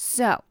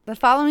 So the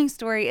following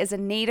story is a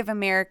Native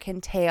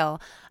American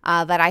tale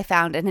that I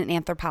found in an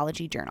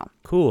anthropology journal.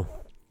 Cool.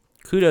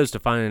 Kudos to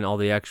finding all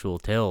the actual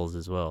tales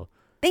as well.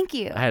 Thank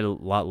you. I had a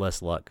lot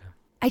less luck.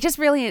 I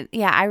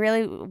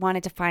really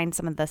wanted to find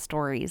some of the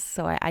stories,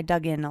 so I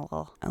dug in a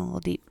little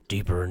deep.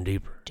 Deeper and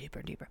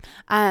deeper.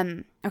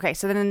 Okay,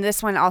 so then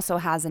this one also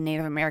has a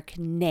Native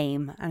American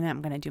name, and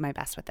I'm going to do my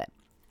best with it.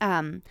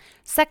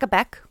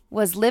 Sekabek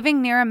was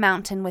living near a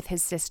mountain with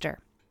his sister.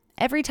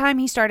 Every time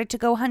he started to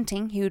go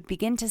hunting, he would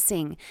begin to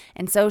sing,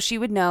 and so she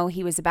would know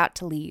he was about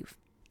to leave.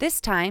 This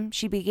time,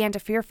 she began to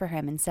fear for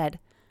him and said,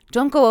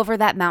 "Don't go over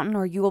that mountain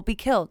or you will be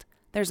killed.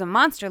 There's a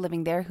monster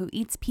living there who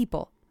eats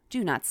people."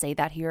 "Do not say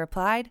that," he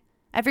replied.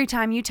 "Every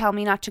time you tell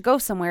me not to go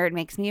somewhere, it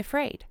makes me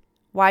afraid.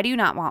 Why do you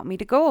not want me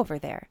to go over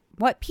there?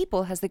 What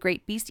people has the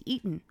great beast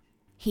eaten?"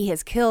 "He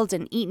has killed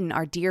and eaten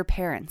our dear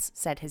parents,"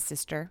 said his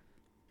sister.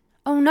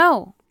 "Oh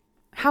no!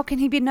 How can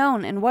he be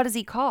known, and what is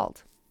he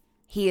called?"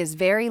 "He is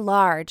very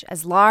large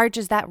as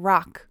that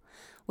rock,"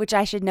 which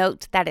I should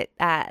note that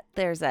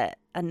there's a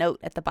note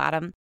at the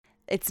bottom.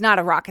 It's not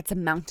a rock, it's a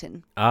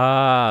mountain.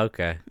 Ah,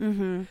 okay.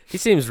 Mm-hmm. He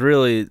seems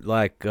really,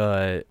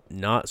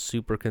 not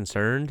super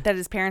concerned. That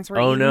his parents were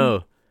Oh, eaten.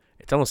 no.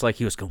 It's almost like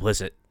he was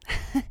complicit.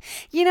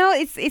 You know,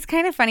 it's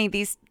kind of funny,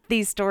 these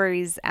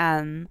stories,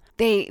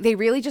 they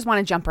really just want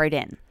to jump right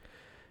in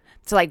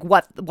to,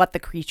 what the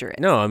creature is.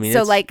 No, I mean,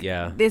 so,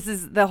 yeah. This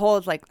is the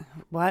whole,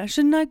 why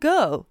shouldn't I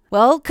go?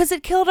 Well, because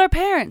it killed our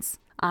parents.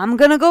 I'm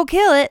going to go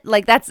kill it.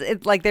 That's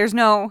it. There's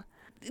no...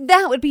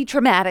 That would be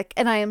traumatic,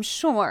 and I am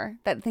sure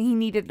that he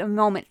needed a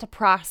moment to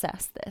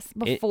process this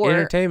before.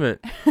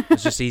 Entertainment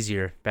was just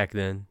easier back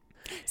then.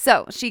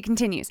 So she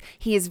continues.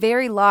 "He is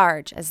very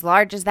large as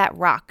that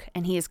rock,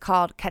 and he is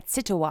called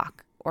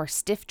Katsitawak, or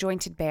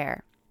stiff-jointed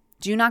bear.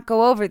 Do not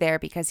go over there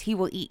because he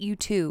will eat you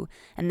too,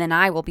 and then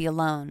I will be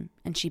alone."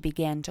 And she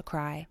began to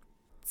cry.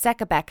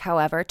 Sekabek,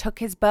 however, took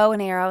his bow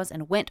and arrows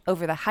and went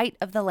over the height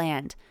of the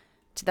land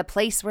to the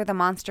place where the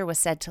monster was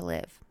said to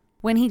live.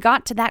 When he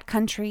got to that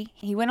country,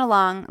 he went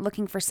along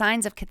looking for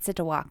signs of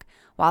Katsitawak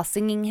while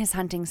singing his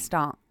hunting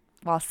song.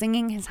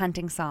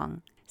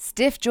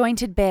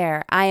 "Stiff-jointed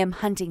bear, I am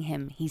hunting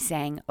him," he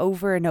sang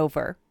over and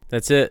over.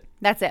 That's it.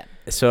 That's it.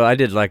 So I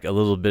did a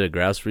little bit of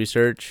grouse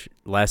research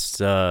last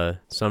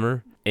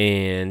summer,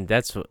 and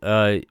that's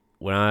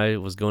when I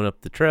was going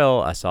up the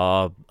trail, I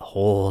saw a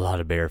whole lot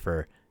of bear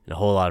fur and a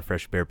whole lot of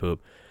fresh bear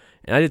poop.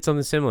 And I did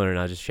something similar, and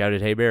I just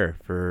shouted, "Hey, bear,"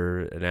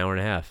 for an hour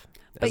and a half.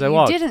 But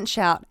you didn't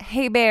shout,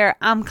 "Hey, bear,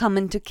 I'm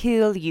coming to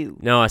kill you."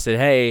 No, I said,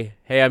 hey,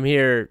 I'm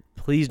here.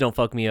 Please don't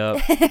fuck me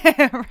up.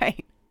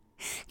 Right.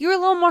 You're a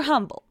little more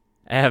humble.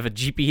 I have a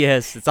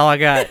GPS. That's all I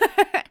got.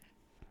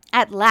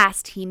 At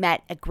last, he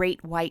met a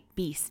great white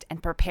beast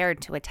and prepared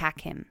to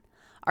attack him.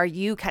 "Are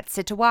you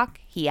Katsitawak?"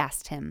 he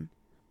asked him.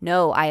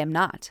 "No, I am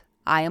not.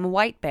 I am a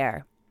white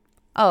bear."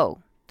 "Oh,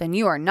 then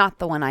you are not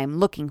the one I am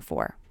looking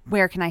for.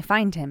 Where can I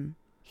find him?"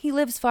 "He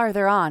lives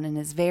farther on and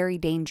is very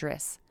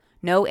dangerous.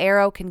 No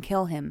arrow can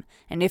kill him,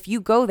 and if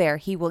you go there,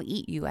 he will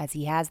eat you as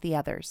he has the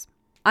others."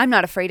 "I'm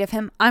not afraid of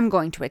him. I'm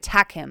going to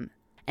attack him."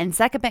 And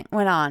Sekabek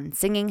went on,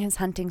 singing his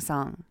hunting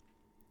song.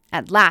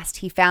 At last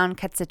he found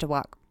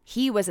Katsitawak.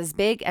 He was as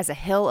big as a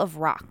hill of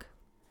rock.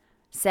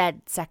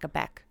 Said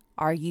Sekabek,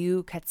 "Are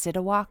you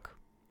Katsitawak?"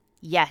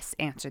 "Yes,"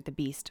 answered the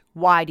beast.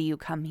 "Why do you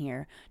come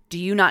here? Do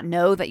you not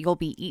know that you'll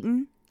be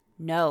eaten?"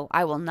 "No,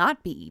 I will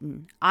not be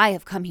eaten. I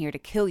have come here to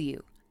kill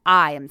you.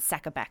 I am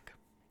Sekabek."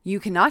 "You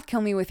cannot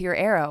kill me with your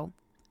arrow.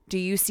 Do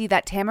you see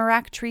that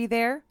tamarack tree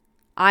there?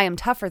 I am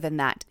tougher than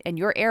that, and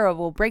your arrow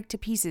will break to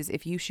pieces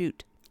if you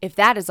shoot. If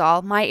that is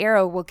all, my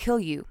arrow will kill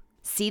you.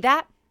 See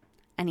that?"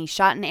 And he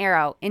shot an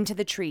arrow into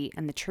the tree,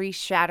 and the tree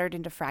shattered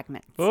into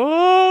fragments.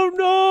 Oh,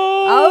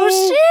 no! "Oh,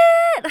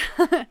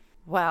 shit!"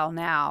 "Well,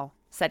 now,"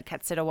 said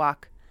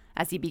Katsitawak,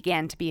 as he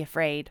began to be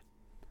afraid.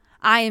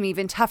 "I am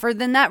even tougher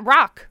than that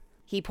rock."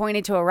 He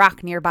pointed to a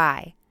rock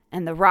nearby,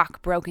 and the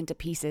rock broke into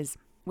pieces.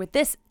 With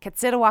this,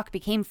 Katsitawak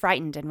became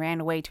frightened and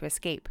ran away to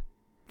escape.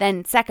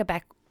 Then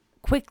Sekabek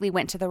quickly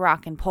went to the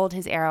rock and pulled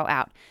his arrow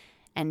out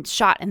and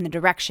shot in the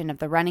direction of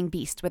the running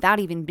beast without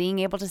even being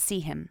able to see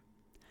him.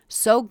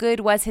 So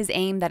good was his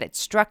aim that it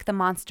struck the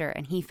monster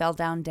and he fell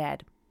down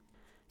dead.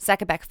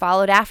 Sekebek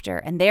followed after,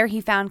 and there he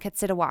found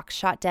Quetzalcoatl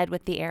shot dead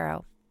with the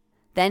arrow.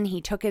 Then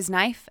he took his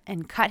knife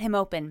and cut him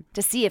open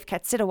to see if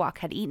Quetzalcoatl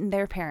had eaten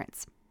their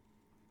parents.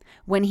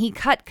 When he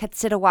cut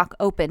Quetzalcoatl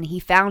open, he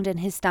found in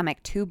his stomach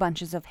 2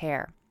 bunches of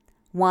hair.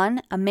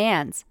 One, a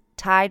man's,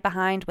 tied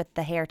behind with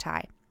a hair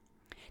tie.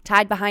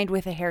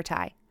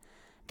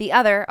 The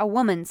other, a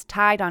woman's,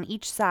 tied on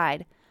each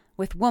side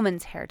with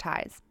woman's hair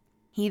ties.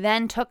 He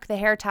then took the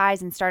hair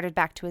ties and started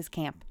back to his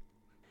camp.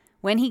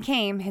 When he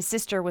came, his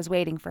sister was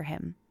waiting for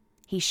him.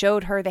 He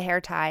showed her the hair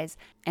ties,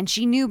 and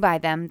she knew by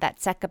them that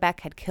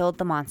Sekebek had killed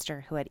the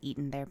monster who had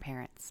eaten their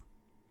parents.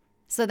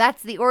 So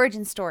that's the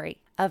origin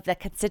story of the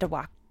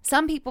Quetzalcoatl.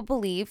 Some people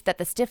believe that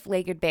the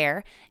stiff-legged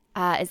bear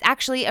is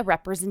actually a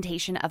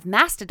representation of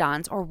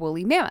mastodons or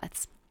woolly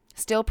mammoths,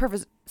 still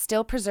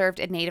preserved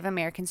in Native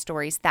American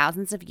stories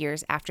thousands of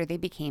years after they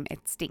became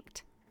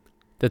extinct.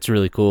 That's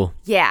really cool.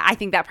 Yeah, I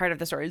think that part of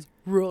the story is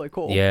really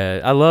cool. Yeah,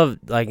 I love,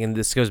 like, and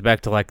this goes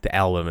back to, like, the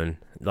owl women.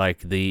 Like,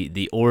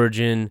 the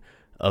origin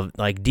of,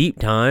 like, deep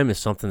time is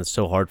something that's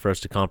so hard for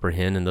us to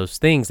comprehend, and those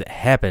things that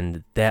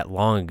happened that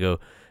long ago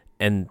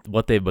and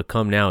what they've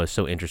become now is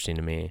so interesting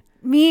to me.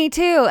 Me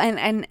too.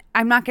 And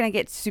I'm not going to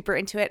get super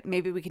into it.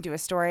 Maybe we can do a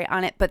story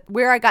on it. But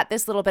where I got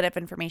this little bit of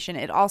information,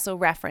 it also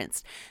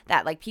referenced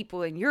that, like,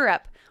 people in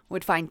Europe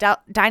would find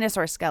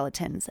dinosaur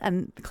skeletons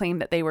and claim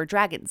that they were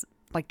dragons,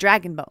 like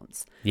dragon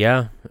bones.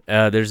 Yeah.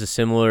 There's a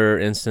similar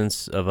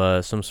instance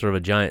of some sort of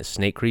a giant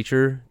snake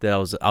creature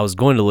that I was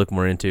going to look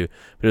more into,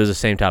 but it was the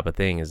same type of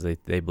thing, as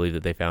they believe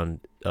that they found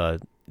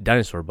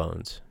dinosaur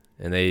bones.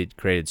 And they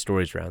created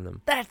stories around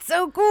them. That's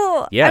so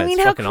cool. Yeah, I mean,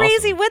 it's how fucking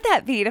crazy awesome. would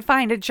that be to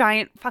find a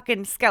giant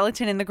fucking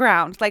skeleton in the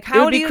ground? Like, It would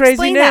how do be you crazy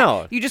explain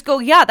now. that? You just go,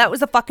 yeah, that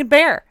was a fucking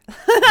bear.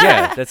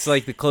 Yeah, that's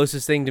like the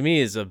closest thing to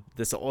me is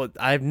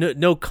I have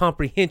no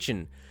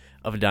comprehension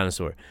of a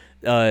dinosaur.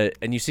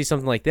 And you see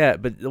something like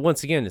that, but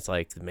once again, it's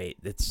like, mate,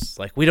 it's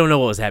like we don't know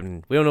what was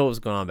happening. We don't know what was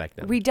going on back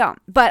then. We don't.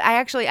 But I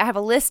have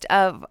a list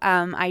of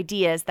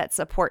ideas that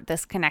support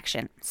this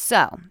connection.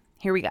 So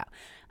here we go.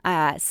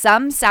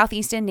 Some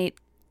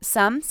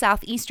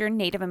Southeastern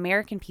Native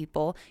American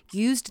people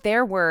used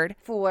their word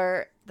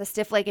for the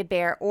stiff-legged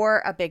bear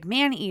or a big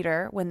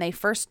man-eater when they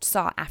first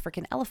saw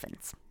African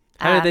elephants.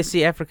 How did they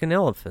see African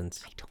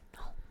elephants? I don't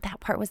know. That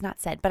part was not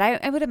said. But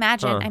I would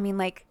imagine, I mean,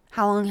 like,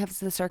 how long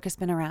has the circus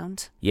been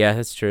around? Yeah,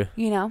 that's true.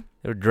 You know?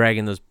 They were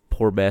dragging those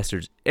poor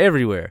bastards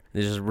everywhere.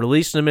 They're just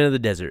releasing them into the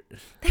desert.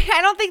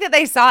 I don't think that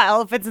they saw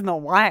elephants in the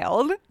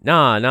wild.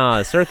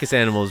 Nah, circus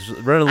animals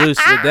running loose.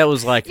 That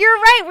was like... You're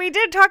right. We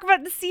did talk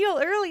about the seal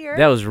earlier.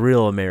 That was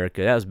real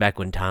America. That was back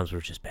when times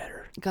were just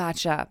better.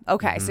 Gotcha.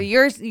 Okay, so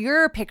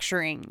you're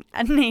picturing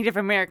a Native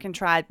American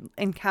tribe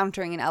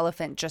encountering an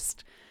elephant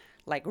just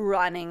like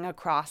running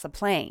across a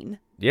plain.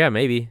 Yeah,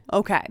 maybe.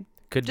 Okay.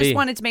 Could Just be.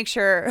 wanted to make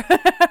sure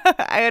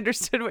I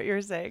understood what you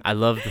were saying. I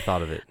love the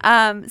thought of it.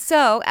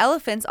 So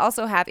elephants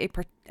also have a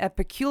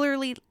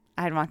peculiarly,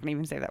 I'm not going to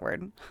even say that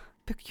word.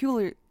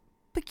 Peculiarly.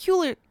 I can't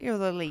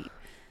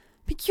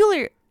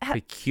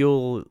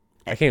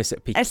even say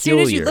peculiar. As soon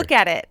as you look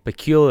at it.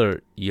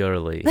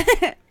 Peculiarly.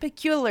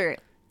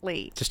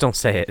 Peculiarly. Just don't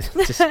say it.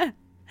 Just,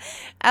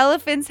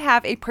 Elephants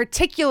have a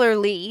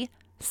particularly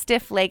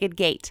stiff-legged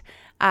gait,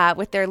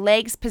 with their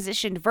legs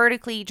positioned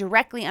vertically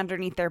directly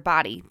underneath their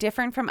body,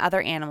 different from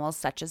other animals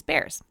such as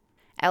bears.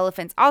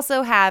 Elephants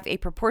also have a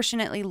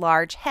proportionately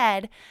large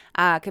head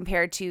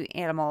compared to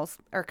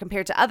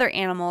other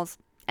animals,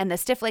 and the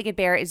stiff-legged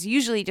bear is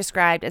usually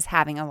described as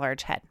having a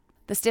large head.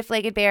 The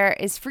stiff-legged bear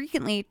is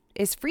frequently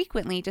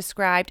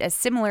described as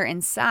similar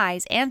in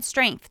size and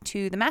strength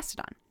to the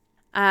mastodon.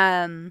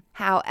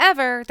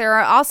 However, there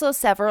are also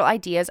several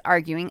ideas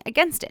arguing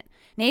against it.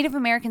 Native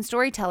American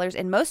storytellers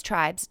in most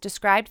tribes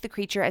described the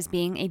creature as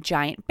being a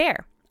giant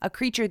bear, a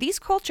creature these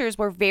cultures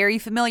were very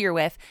familiar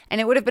with, and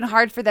it would have been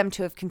hard for them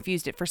to have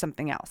confused it for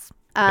something else.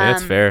 yeah,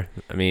 that's fair.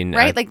 I mean...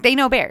 Right? Like, they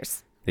know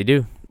bears. They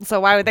do. So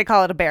why would they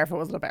call it a bear if it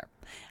wasn't a bear?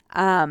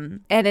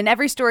 And in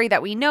every story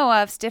that we know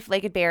of,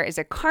 stiff-legged bear is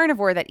a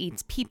carnivore that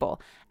eats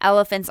people.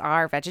 Elephants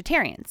are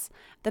vegetarians.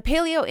 The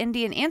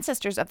Paleo-Indian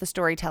ancestors of the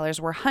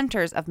storytellers were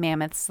hunters of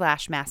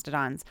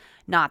mammoths/mastodons,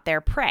 not their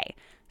prey.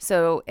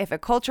 So if a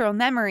cultural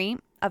memory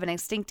of an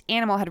extinct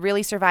animal had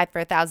really survived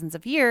for thousands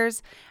of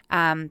years,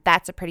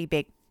 that's a pretty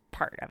big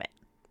part of it.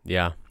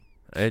 Yeah.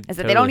 Is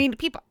that they don't eat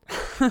people.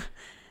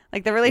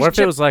 Like the relationship What if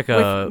it was like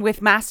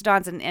with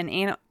mastodons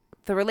and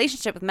the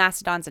relationship with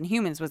mastodons and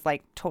humans was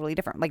like totally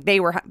different. Like they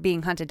were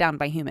being hunted down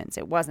by humans.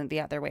 It wasn't the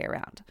other way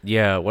around.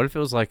 Yeah. What if it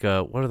was like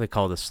what do they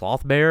call it? A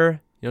sloth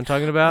bear? You know what I'm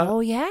talking about? Oh,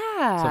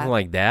 yeah. Something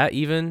like that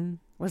even?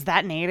 Was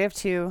that native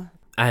to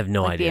I have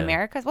no idea. the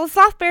Americas? Well,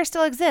 sloth bear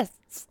still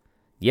exists.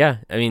 Yeah.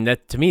 I mean,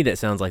 to me, that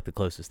sounds like the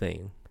closest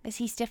thing. Is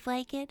he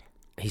stiff-legged?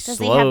 He's Does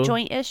slow. he have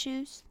joint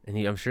issues? And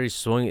I'm sure he's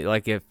swinging,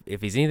 like if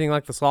he's anything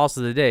like the sloths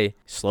of the day,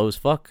 slow as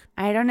fuck.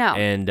 I don't know.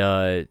 And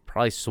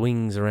probably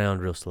swings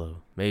around real slow.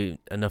 Maybe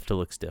enough to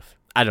look stiff.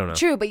 I don't know.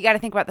 True, but you got to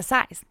think about the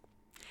size.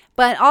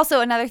 But also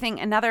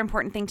another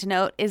important thing to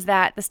note is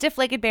that the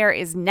stiff-legged bear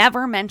is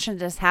never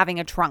mentioned as having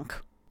a trunk.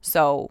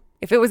 So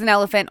if it was an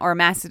elephant or a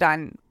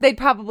mastodon, they'd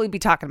probably be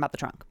talking about the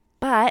trunk.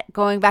 But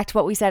going back to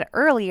what we said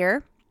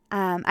earlier,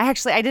 I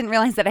didn't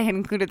realize that I had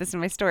included this in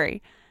my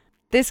story.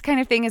 This kind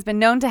of thing has been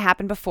known to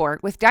happen before,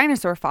 with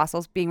dinosaur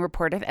fossils being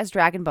reported as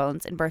dragon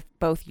bones in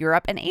both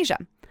Europe and Asia.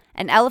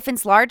 An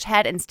elephant's large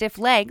head and stiff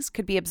legs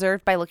could be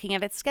observed by looking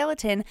at its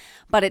skeleton,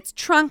 but its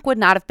trunk would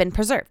not have been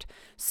preserved.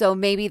 So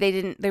maybe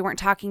they weren't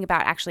talking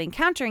about actually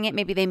encountering it.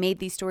 Maybe they made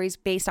these stories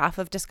based off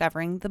of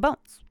discovering the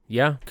bones.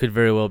 Yeah, could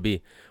very well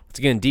be. Once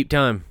again, deep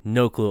time,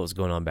 no clue what was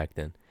going on back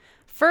then.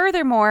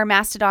 Furthermore,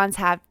 mastodons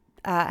have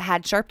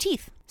had sharp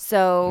teeth.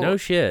 So no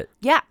shit.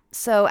 Yeah.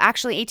 So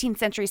actually 18th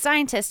century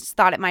scientists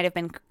thought it might have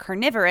been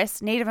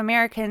carnivorous. Native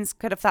Americans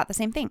could have thought the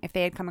same thing if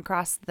they had come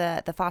across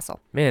the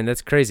fossil. Man,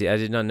 that's crazy. I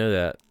did not know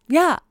that.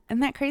 Yeah. Isn't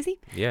that crazy?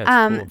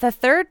 Yeah. Cool. The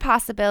third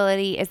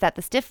possibility is that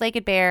the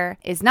stiff-legged bear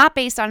is not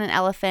based on an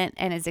elephant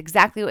and is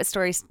exactly what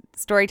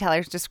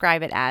storytellers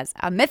describe it as,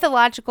 a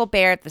mythological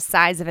bear the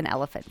size of an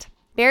elephant.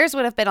 Bears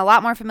would have been a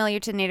lot more familiar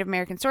to Native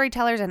American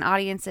storytellers and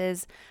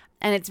audiences,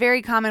 and it's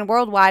very common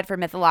worldwide for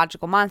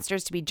mythological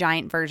monsters to be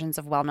giant versions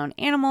of well-known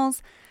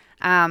animals.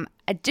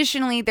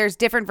 Additionally, there's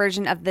different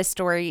version of this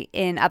story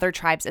in other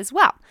tribes as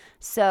well.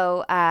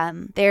 So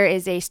there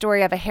is a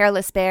story of a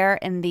hairless bear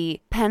in the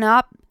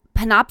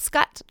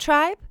Penobscot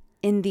tribe,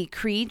 in the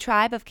Cree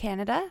tribe of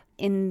Canada,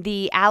 in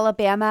the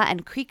Alabama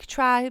and Creek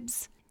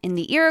tribes, in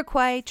the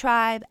Iroquois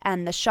tribe,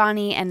 and the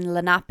Shawnee and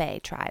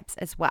Lenape tribes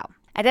as well.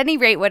 At any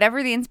rate,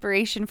 whatever the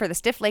inspiration for the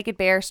stiff-legged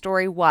bear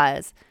story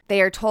was,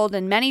 they are told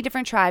in many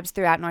different tribes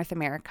throughout North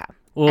America.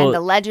 Well, and the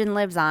legend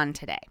lives on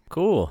today.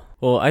 Cool.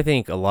 Well, I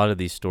think a lot of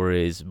these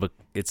stories, but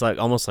it's like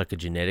almost like a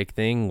genetic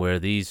thing where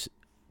these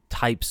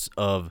types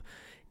of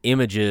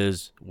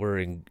images were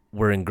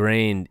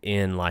ingrained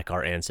in like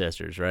our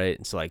ancestors, right?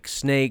 It's like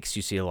snakes.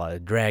 You see a lot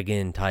of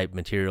dragon type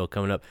material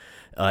coming up.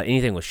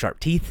 Anything with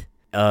sharp teeth.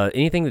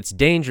 Anything that's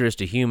dangerous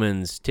to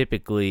humans,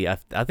 typically,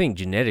 I think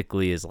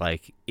genetically is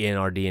like in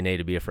our DNA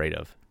to be afraid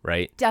of,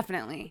 right?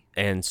 Definitely.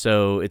 And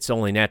so it's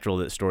only natural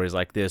that stories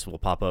like this will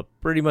pop up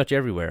pretty much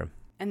everywhere.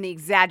 And the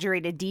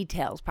exaggerated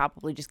details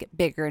probably just get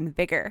bigger and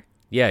bigger.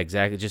 Yeah,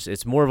 exactly. Just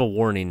it's more of a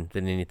warning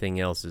than anything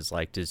else. Is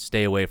like to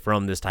stay away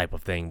from this type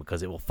of thing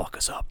because it will fuck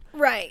us up.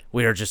 Right.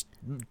 We are just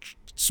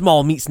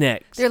small meat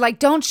snacks. They're like,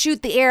 don't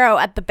shoot the arrow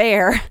at the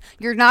bear.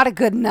 You're not a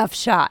good enough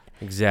shot.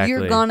 Exactly.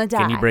 You're gonna die.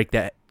 Can you break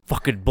that?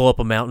 Fucking blow up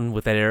a mountain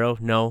with that arrow?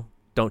 No,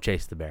 don't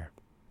chase the bear.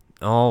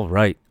 All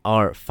right,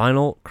 our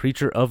final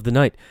creature of the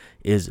night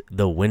is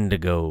the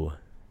Wendigo.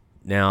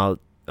 Now,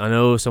 I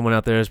know someone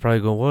out there is probably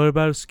going, what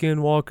about a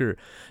skinwalker?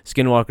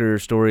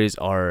 Skinwalker stories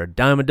are a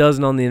dime a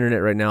dozen on the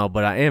internet right now,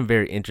 but I am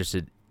very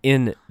interested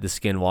in the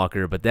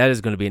skinwalker, but that is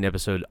going to be an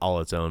episode all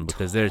its own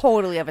because there's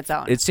totally of its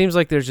own. It seems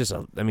like there's just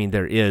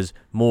there is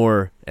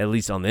more, at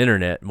least on the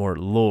internet, more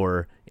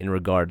lore in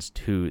regards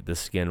to the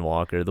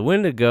skinwalker. The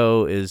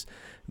Wendigo is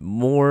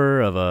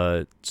more of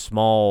a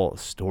small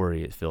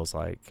story, it feels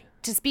like.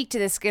 To speak to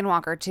the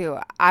skinwalker too,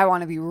 I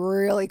want to be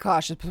really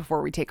cautious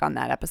before we take on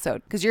that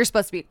episode because you're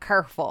supposed to be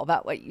careful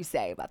about what you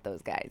say about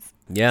those guys.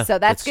 Yeah, so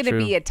that's going to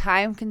be a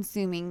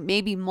time-consuming,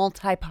 maybe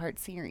multi-part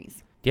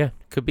series. Yeah,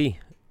 could be.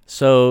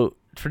 So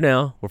for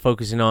now, we're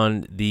focusing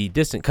on the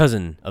distant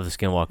cousin of the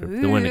skinwalker,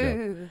 the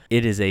Wendigo.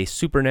 It is a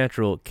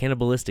supernatural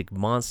cannibalistic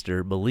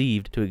monster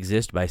believed to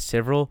exist by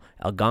several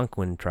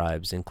Algonquin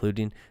tribes,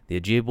 including the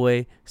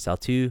Ojibwe,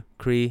 Saulteaux,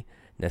 Cree,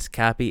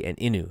 Nescapi, and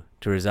Innu,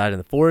 to reside in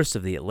the forests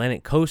of the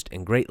Atlantic coast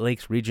and Great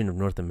Lakes region of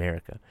North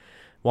America.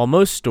 While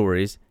most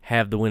stories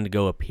have the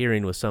Wendigo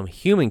appearing with some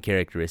human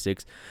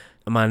characteristics,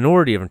 a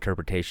minority of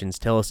interpretations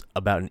tell us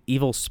about an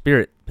evil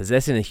spirit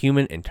possessing a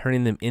human and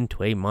turning them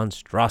into a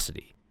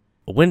monstrosity.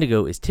 A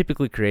Wendigo is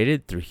typically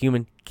created through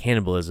human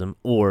cannibalism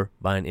or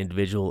by an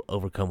individual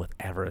overcome with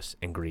avarice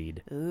and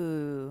greed.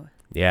 Ooh.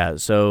 Yeah,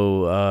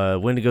 so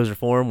Wendigos are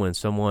formed when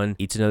someone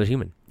eats another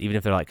human. Even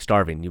if they're like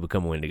starving, you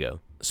become a Wendigo.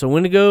 So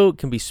Wendigo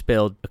can be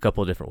spelled a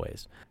couple of different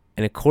ways.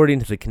 And according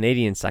to the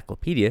Canadian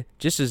Encyclopedia,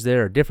 just as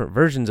there are different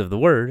versions of the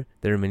word,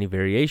 there are many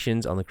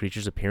variations on the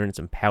creature's appearance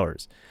and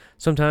powers.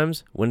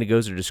 Sometimes,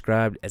 Wendigos are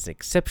described as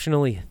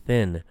exceptionally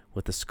thin,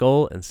 with the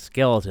skull and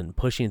skeleton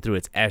pushing through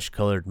its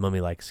ash-colored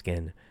mummy-like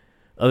skin.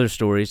 Other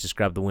stories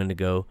describe the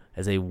Wendigo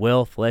as a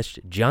well-fleshed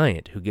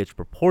giant who gets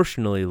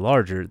proportionally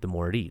larger the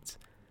more it eats.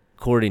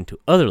 According to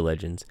other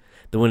legends,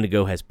 the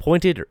Wendigo has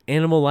pointed or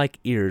animal-like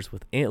ears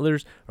with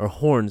antlers or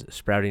horns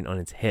sprouting on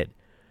its head.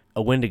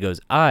 A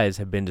Wendigo's eyes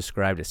have been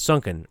described as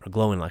sunken or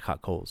glowing like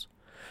hot coals.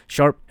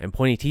 Sharp and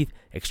pointy teeth,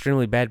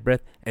 extremely bad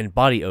breath, and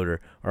body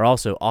odor are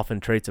also often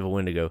traits of a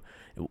Wendigo.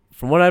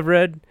 From what I've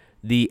read,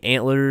 the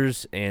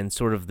antlers and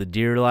sort of the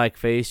deer-like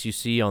face you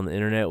see on the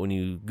internet when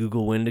you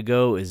Google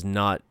Wendigo is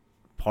not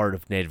part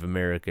of Native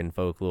American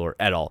folklore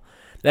at all.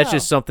 That's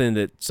just something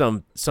that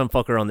some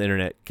fucker on the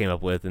internet came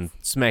up with and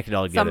smacked it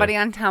all together. Somebody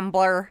on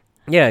Tumblr.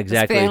 Yeah,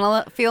 exactly.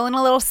 Feeling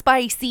a little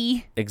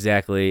spicy.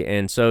 Exactly.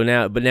 And so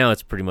now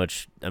it's pretty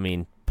much,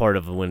 part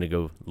of the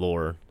Wendigo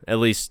lore, at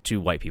least to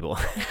white people.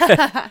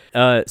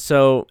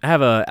 So I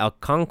have a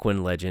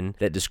Algonquin legend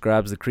that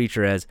describes the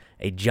creature as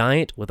a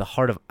giant with a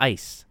heart of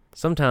ice,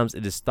 Sometimes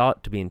it is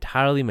thought to be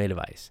entirely made of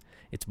ice.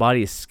 Its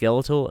body is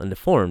skeletal and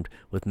deformed,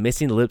 with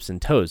missing lips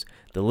and toes.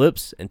 The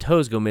lips and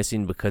toes go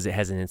missing because it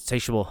has an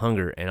insatiable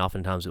hunger, and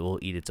oftentimes it will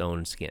eat its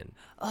own skin.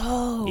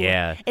 Oh.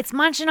 Yeah. It's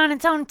munching on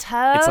its own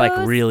toes? It's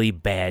like really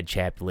bad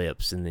chapped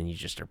lips, and then you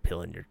just are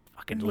peeling your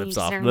fucking lips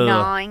off. They're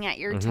gnawing at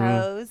your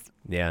toes.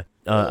 Yeah.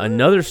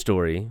 Another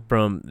story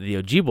from the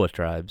Ojibwa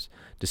tribes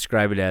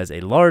describe it as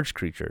a large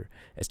creature,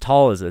 as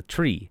tall as a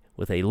tree,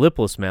 with a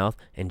lipless mouth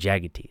and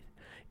jagged teeth.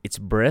 Its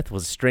breath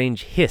was a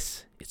strange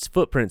hiss, its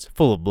footprints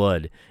full of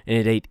blood, and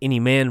it ate any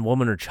man,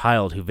 woman, or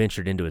child who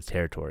ventured into its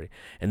territory,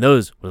 and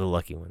those were the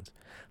lucky ones.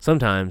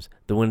 Sometimes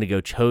the Wendigo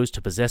chose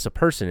to possess a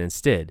person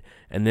instead,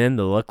 and then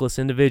the luckless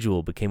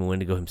individual became a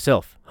Wendigo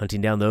himself,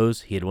 hunting down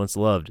those he had once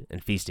loved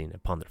and feasting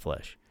upon their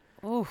flesh.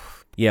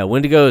 Oof. Yeah,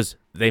 Wendigos,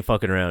 they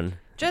fucking around.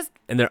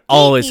 And they're eat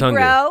always me,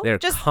 hungry. bro. They're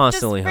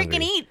constantly hungry.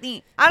 Just freaking eat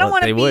me. I don't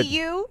want to be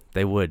you.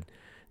 They would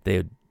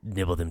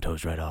nibble them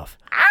toes right off.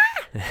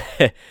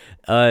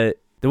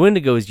 The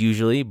Wendigo is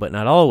usually, but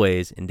not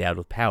always, endowed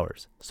with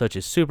powers, such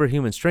as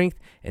superhuman strength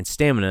and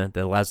stamina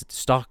that allows it to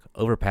stalk,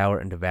 overpower,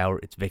 and devour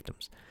its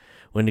victims.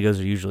 Wendigos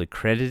are usually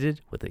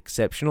credited with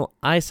exceptional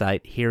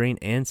eyesight, hearing,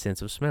 and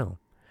sense of smell.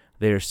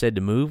 They are said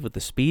to move with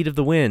the speed of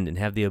the wind and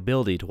have the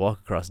ability to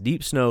walk across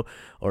deep snow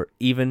or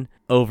even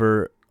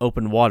over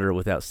open water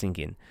without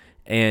sinking.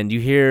 And you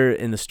hear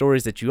in the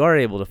stories that you are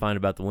able to find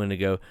about the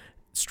Wendigo,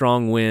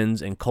 strong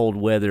winds and cold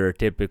weather are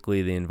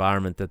typically the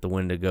environment that the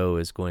Wendigo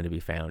is going to be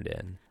found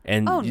in.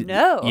 And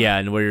yeah,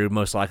 and where you're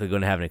most likely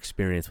going to have an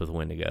experience with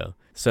Wendigo.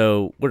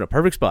 So we're in a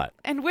perfect spot.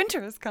 And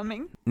winter is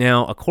coming.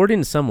 Now, according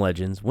to some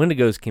legends,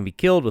 Wendigos can be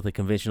killed with a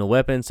conventional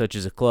weapon such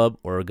as a club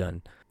or a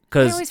gun.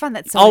 I always find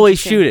that so always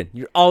shooting.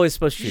 You're always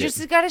supposed to shoot. You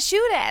just got to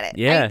shoot at it.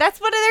 Yeah. That's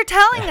what they're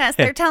telling us.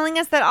 They're telling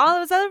us that all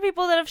those other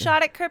people that have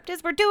shot at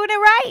cryptids were doing it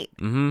right.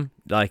 Mm-hmm.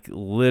 Like,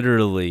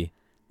 literally.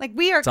 Like,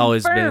 we are it's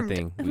always been a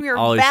thing. We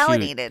are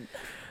validated.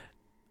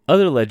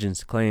 Other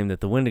legends claim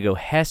that the Wendigo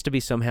has to be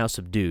somehow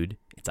subdued,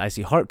 its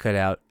icy heart cut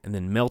out, and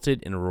then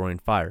melted in a roaring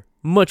fire.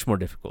 Much more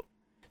difficult.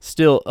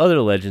 Still, other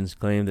legends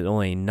claim that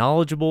only a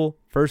knowledgeable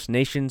First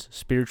Nations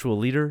spiritual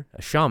leader,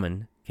 a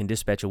shaman, can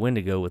dispatch a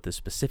Wendigo with a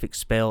specific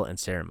spell and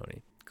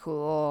ceremony.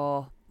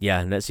 Cool.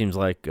 Yeah, and that seems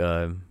like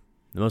the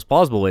most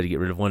plausible way to get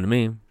rid of one to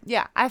me.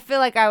 Yeah, I feel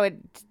like I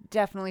would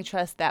definitely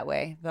trust that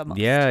way the most.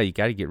 Yeah, you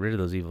got to get rid of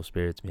those evil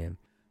spirits, man.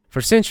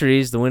 For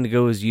centuries, the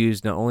Wendigo was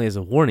used not only as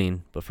a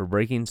warning, but for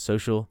breaking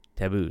social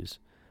taboos,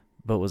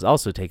 but was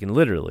also taken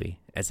literally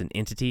as an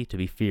entity to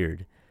be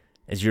feared.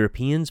 As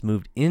Europeans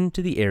moved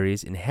into the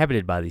areas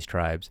inhabited by these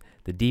tribes,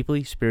 the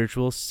deeply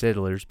spiritual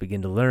settlers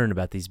began to learn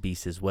about these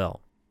beasts as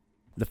well.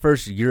 The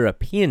first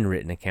European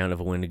written account of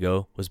a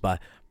Wendigo was by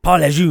Paul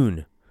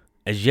Lejeune,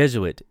 a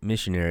Jesuit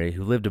missionary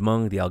who lived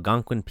among the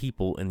Algonquin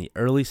people in the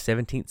early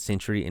 17th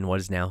century in what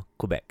is now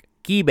Quebec.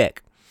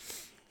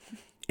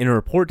 In a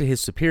report to his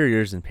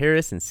superiors in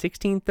Paris in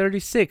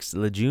 1636,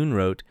 Lejeune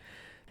wrote,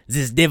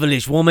 "This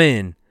devilish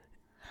woman."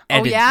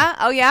 Oh yeah?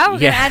 We're going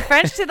to add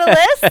French to the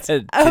list?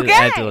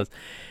 Okay.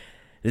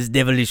 This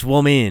devilish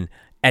woman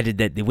added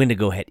that the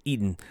Wendigo had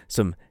eaten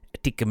some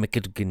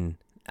Atikamakikan.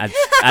 I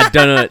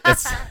don't know.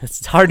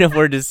 It's hard enough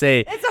word to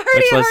say. It's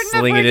already a hard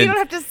enough word. You don't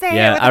have to say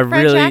it with a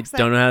French really accent.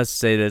 Don't know how to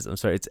say this. I'm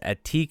sorry. It's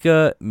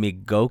Atika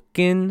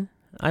Migokin,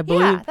 I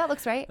believe. Yeah, that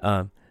looks right.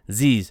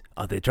 These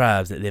are the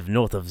tribes that live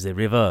north of the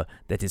river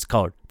that is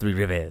called Three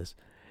Rivers,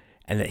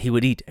 and that he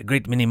would eat a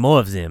great many more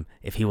of them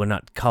if he were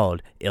not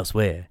called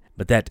elsewhere.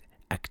 But that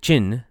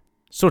Akchin,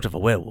 sort of a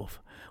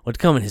werewolf, would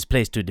come in his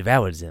place to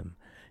devour them,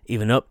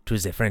 even up to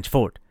the French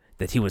fort,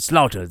 that he would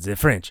slaughter the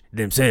French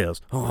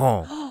themselves.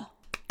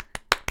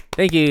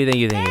 Thank you.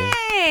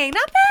 Hey,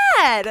 not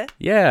bad.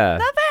 Yeah.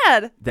 Not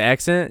bad. The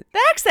accent?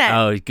 The accent.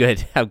 Oh,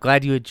 good. I'm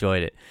glad you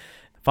enjoyed it.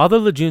 Father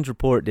Lejeune's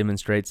report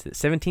demonstrates that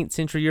 17th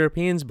century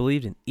Europeans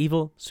believed in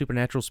evil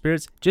supernatural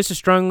spirits just as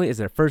strongly as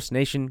their First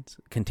Nations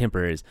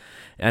contemporaries.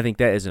 And I think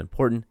that is an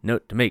important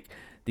note to make.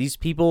 These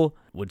people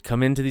would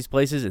come into these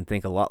places and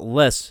think a lot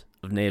less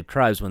of native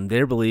tribes when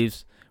their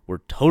beliefs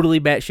were totally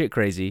batshit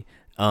crazy.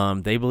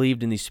 They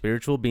believed in these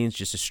spiritual beings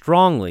just as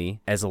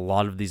strongly as a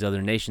lot of these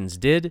other nations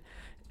did,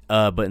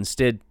 but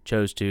instead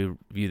chose to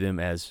view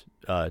them as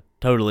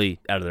totally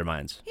out of their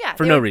minds. Yeah,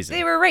 for no reason.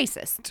 They were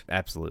racist.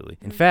 Absolutely.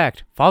 In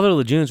fact, Father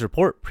Lejeune's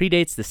report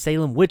predates the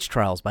Salem witch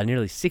trials by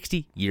nearly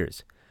 60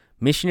 years.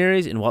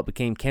 Missionaries in what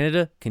became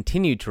Canada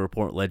continued to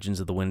report legends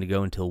of the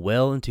Wendigo until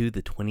well into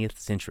the 20th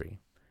century.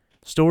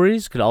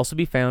 Stories could also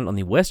be found on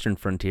the western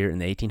frontier in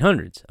the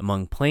 1800s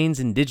among Plains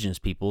indigenous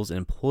peoples and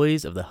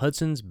employees of the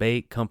Hudson's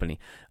Bay Company.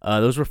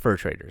 Those were fur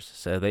traders,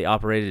 so they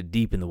operated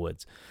deep in the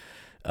woods.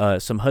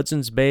 Some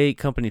Hudson's Bay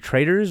Company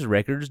traders'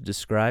 records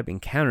describe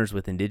encounters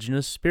with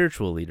indigenous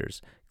spiritual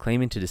leaders,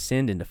 claiming to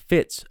descend into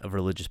fits of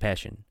religious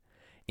passion.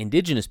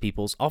 Indigenous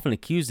peoples often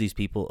accuse these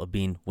people of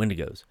being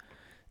Wendigos.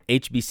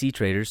 HBC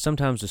traders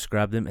sometimes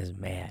describe them as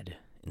mad.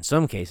 In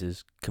some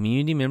cases,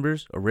 community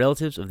members or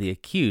relatives of the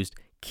accused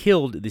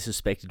killed the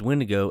suspected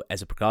Wendigo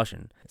as a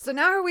precaution. So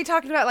now are we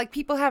talking about like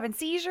people having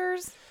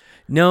seizures?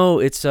 No,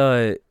 it's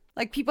like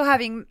Like people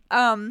having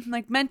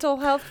like mental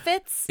health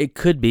fits? It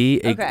could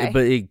be, Okay.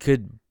 but it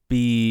could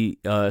be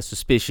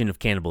suspicion of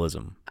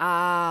cannibalism.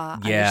 Ah,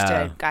 Yeah.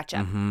 understood. Gotcha.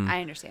 Mhm.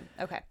 I understand.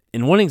 Okay.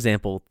 In one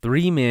example,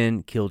 3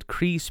 men killed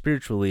Cree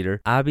spiritual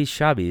leader Abi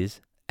Shabis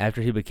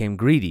after he became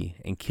greedy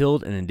and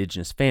killed an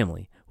indigenous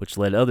family, which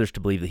led others to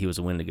believe that he was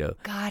a Wendigo.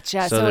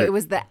 Gotcha. So So there- it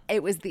was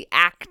the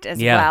act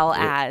as well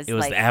as it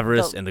was like the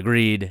avarice the- and the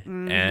greed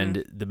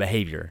and the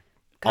behavior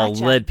all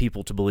Gotcha. led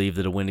people to believe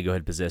that a Wendigo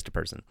had possessed a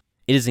person.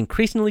 It is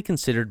increasingly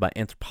considered by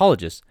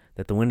anthropologists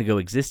that the Wendigo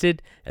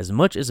existed as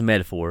much as a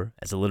metaphor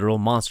as a literal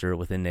monster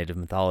within Native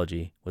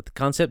mythology, with the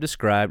concept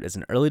described as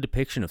an early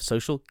depiction of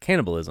social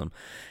cannibalism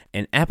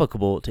and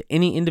applicable to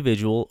any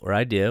individual or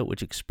idea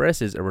which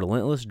expresses a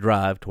relentless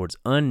drive towards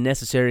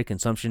unnecessary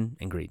consumption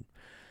and greed.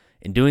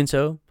 In doing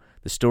so,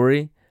 the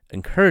story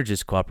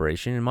encourages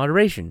cooperation and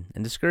moderation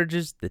and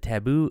discourages the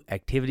taboo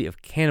activity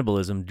of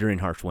cannibalism during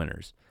harsh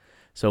winters.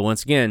 So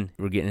once again,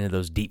 we're getting into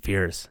those deep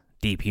fears,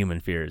 deep human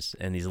fears,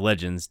 and these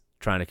legends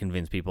trying to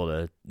convince people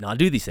to not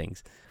do these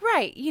things.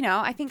 Right.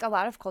 I think a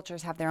lot of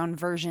cultures have their own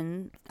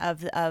version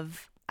of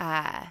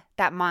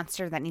that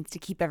monster that needs to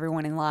keep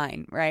everyone in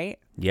line, right?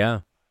 Yeah.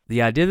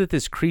 The idea that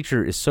this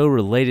creature is so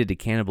related to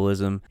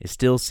cannibalism is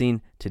still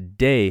seen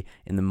today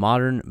in the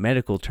modern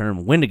medical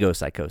term Wendigo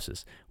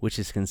psychosis, which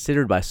is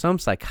considered by some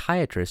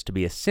psychiatrists to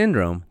be a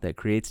syndrome that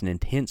creates an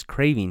intense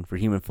craving for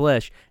human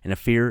flesh and a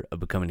fear of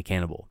becoming a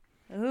cannibal.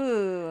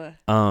 Ooh.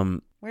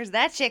 Where's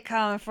that shit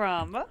coming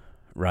from?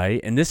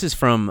 Right? And this is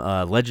from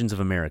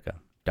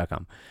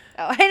legendsofamerica.com.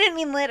 Oh, I didn't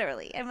mean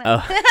literally. I meant...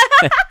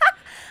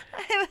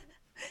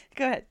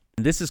 Go ahead.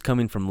 This is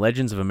coming from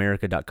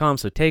legendsofamerica.com,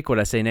 so take what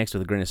I say next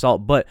with a grain of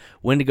salt, but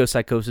Wendigo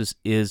psychosis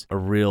is a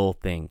real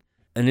thing.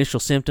 Initial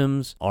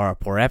symptoms are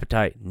poor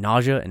appetite,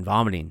 nausea, and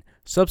vomiting.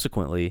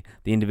 Subsequently,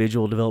 the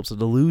individual develops a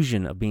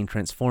delusion of being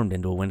transformed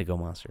into a Wendigo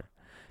monster.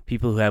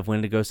 People who have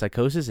Wendigo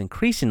psychosis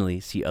increasingly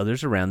see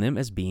others around them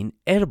as being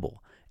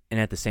edible, and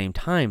at the same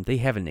time, they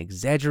have an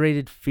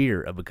exaggerated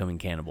fear of becoming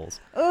cannibals.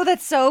 Oh,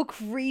 that's so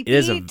creepy. It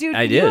is Dude, it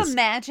can you is.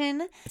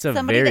 imagine It's a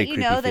somebody very that you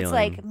know creepy that's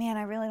feeling. like, man,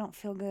 I really don't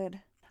feel good.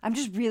 I'm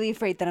just really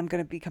afraid that I'm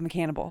going to become a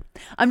cannibal.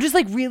 I'm just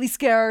like really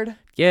scared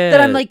that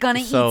I'm like going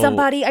to eat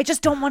somebody. I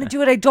just don't want to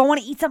do it. I don't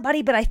want to eat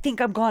somebody, but I think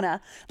I'm gonna.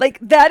 Like,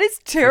 that is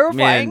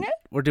terrifying. Man,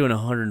 we're doing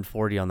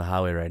 140 on the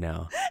highway right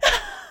now.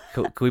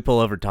 Can we pull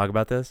over and talk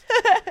about this?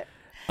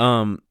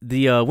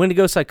 The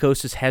Wendigo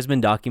psychosis has been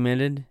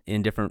documented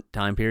in different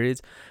time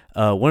periods.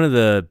 One of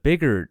the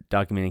bigger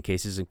documented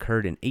cases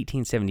occurred in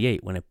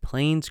 1878 when a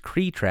Plains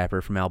Cree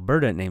trapper from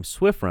Alberta named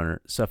Swift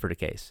Runner suffered a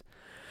case.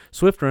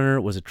 Swift Runner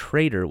was a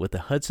trader with the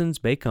Hudson's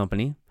Bay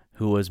Company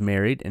who was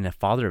married and a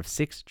father of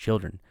 6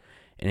 children.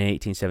 And in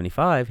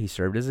 1875, he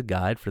served as a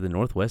guide for the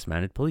Northwest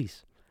Mounted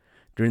Police.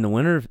 During the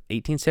winter of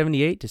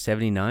 1878 to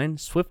 79,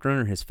 Swift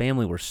Runner and his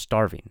family were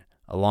starving,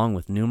 along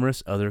with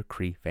numerous other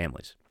Cree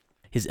families.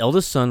 His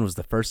eldest son was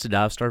the first to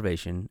die of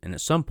starvation, and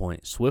at some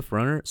point, Swift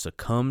Runner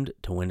succumbed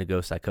to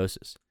Wendigo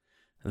psychosis.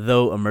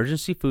 Though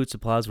emergency food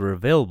supplies were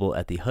available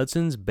at the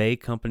Hudson's Bay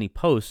Company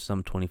post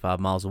some 25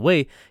 miles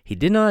away, he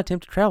did not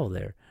attempt to travel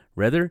there.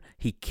 Rather,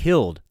 he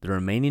killed the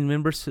remaining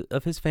members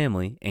of his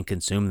family and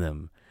consumed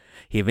them.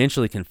 He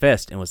eventually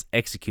confessed and was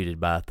executed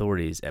by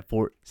authorities at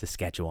Fort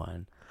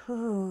Saskatchewan.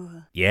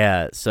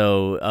 Yeah,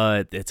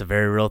 so it's a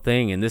very real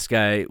thing. And this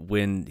guy,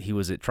 when he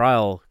was at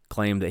trial,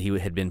 claimed that he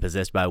had been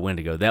possessed by a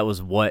Wendigo. That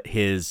was what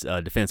his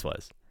defense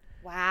was.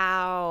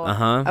 Wow.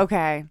 Uh-huh.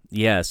 Okay.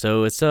 Yeah,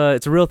 so it's a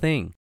real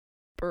thing.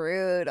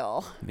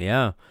 Brutal.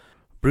 Yeah,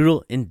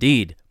 brutal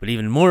indeed. But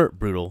even more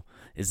brutal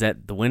is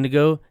that the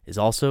Wendigo is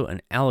also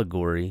an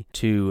allegory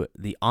to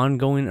the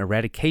ongoing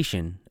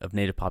eradication of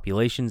native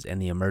populations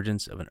and the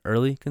emergence of an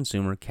early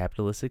consumer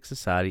capitalistic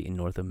society in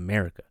North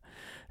America.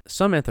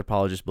 Some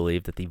anthropologists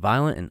believe that the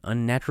violent and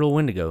unnatural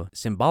Wendigo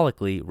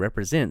symbolically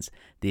represents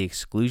the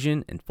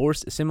exclusion and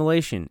forced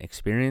assimilation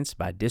experienced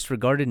by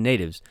disregarded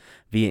natives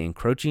via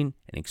encroaching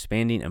and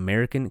expanding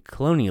American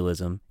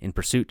colonialism in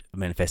pursuit of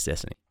manifest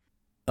destiny.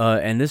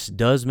 And this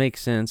does make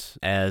sense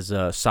as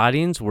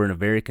sightings were in a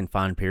very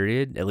confined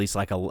period, at least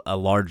like a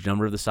large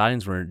number of the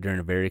sightings were during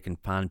a very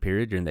confined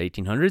period during the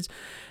 1800s.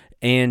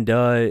 And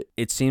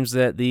it seems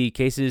that the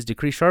cases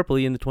decreased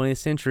sharply in the 20th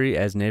century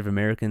as Native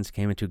Americans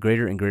came into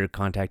greater and greater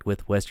contact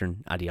with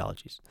Western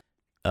ideologies.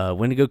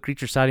 Wendigo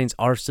creature sightings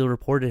are still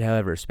reported,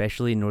 however,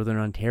 especially in northern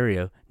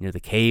Ontario near the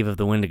Cave of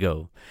the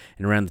Wendigo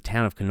and around the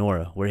town of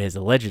Kenora, where it has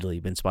allegedly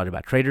been spotted by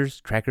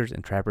traders, trackers,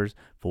 and trappers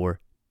for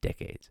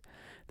decades.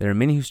 There are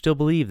many who still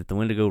believe that the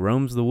Wendigo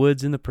roams the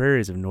woods and the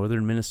prairies of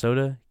northern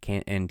Minnesota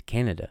and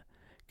Canada.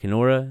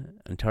 Kenora,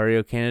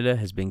 Ontario, Canada,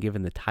 has been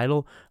given the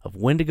title of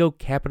Wendigo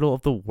Capital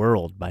of the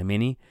World by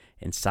many,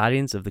 and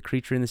sightings of the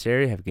creature in this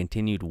area have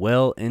continued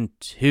well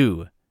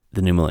into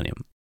the new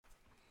millennium.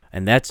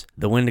 And that's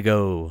the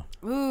Wendigo.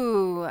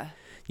 Ooh.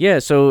 Yeah,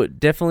 so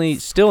definitely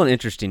still an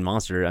interesting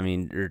monster. I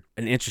mean, or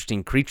an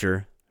interesting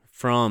creature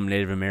from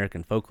Native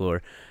American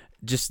folklore.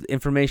 Just the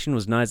information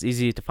was not as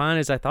easy to find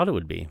as I thought it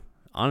would be.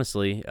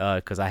 Honestly,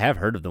 because I have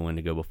heard of the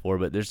Wendigo before,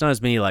 but there's not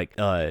as many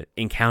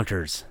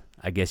encounters,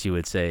 I guess you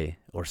would say,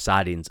 or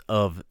sightings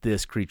of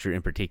this creature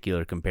in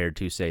particular compared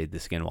to, say, the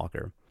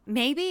Skinwalker.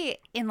 Maybe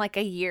in like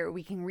a year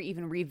we can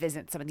even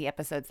revisit some of the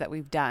episodes that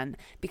we've done,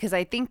 because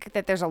I think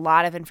that there's a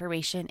lot of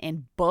information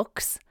in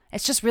books.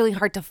 It's just really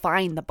hard to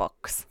find the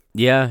books.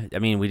 Yeah, I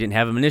mean, we didn't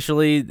have them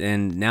initially,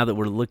 and now that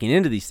we're looking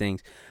into these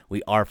things,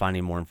 we are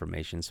finding more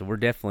information. So we're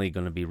definitely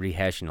going to be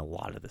rehashing a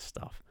lot of this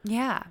stuff.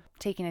 Yeah,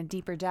 taking a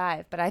deeper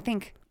dive. But I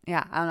think,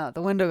 I don't know,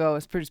 the Wendigo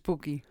is pretty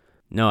spooky.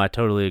 No, I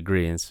totally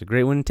agree. And it's a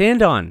great one to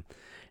end on.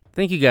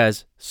 Thank you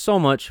guys so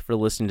much for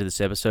listening to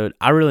this episode.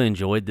 I really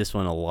enjoyed this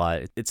one a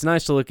lot. It's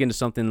nice to look into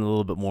something a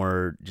little bit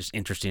more just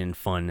interesting and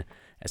fun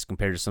as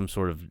compared to some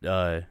sort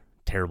of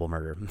terrible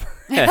murder.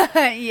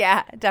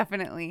 Yeah,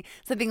 definitely.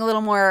 Something a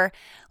little more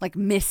like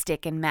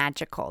mystic and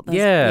magical.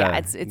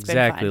 It's exactly,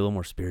 been fun. A little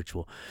more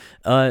spiritual.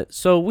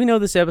 So we know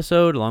this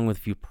episode, along with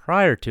a few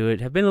prior to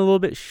it, have been a little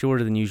bit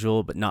shorter than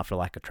usual, but not for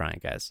lack of trying,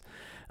 guys.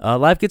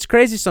 Life gets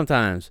crazy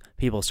sometimes.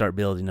 People start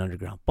building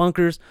underground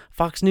bunkers.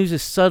 Fox News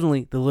is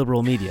suddenly the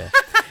liberal media.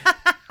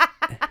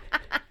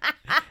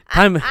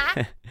 Time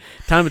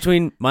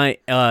between my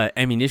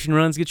ammunition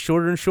runs gets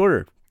shorter and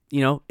shorter.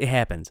 You know, it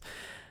happens.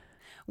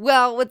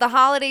 Well, with the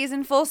holidays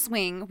in full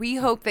swing, we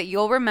hope that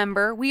you'll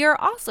remember we are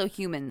also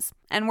humans,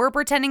 and we're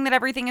pretending that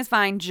everything is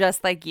fine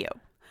just like you.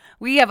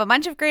 We have a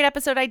bunch of great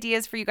episode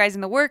ideas for you guys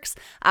in the works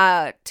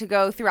to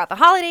go throughout the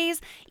holidays.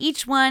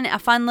 Each one a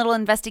fun little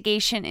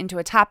investigation into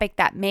a topic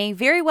that may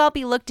very well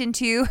be looked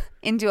into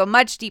a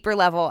much deeper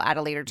level at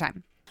a later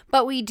time.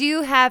 But we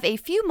do have a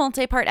few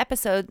multi-part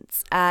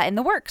episodes in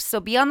the works, so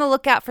be on the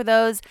lookout for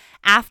those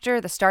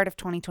after the start of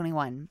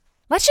 2021.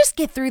 Let's just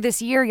get through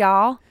this year,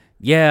 y'all.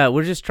 Yeah,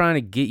 we're just trying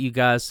to get you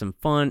guys some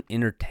fun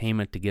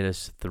entertainment to get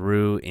us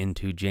through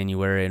into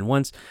January. And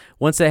once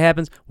that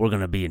happens, we're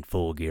going to be in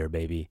full gear,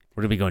 baby.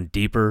 We're going to be going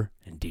deeper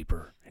and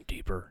deeper and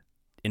deeper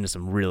into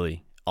some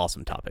really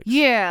awesome topics.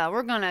 Yeah,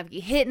 we're going to be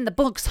hitting the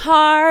books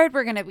hard.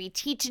 We're going to be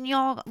teaching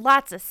y'all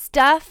lots of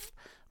stuff.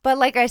 But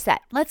like I said,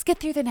 let's get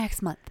through the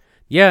next month.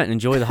 Yeah, and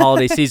enjoy the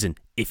holiday season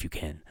if you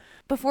can.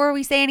 Before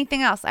we say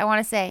anything else, I want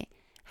to say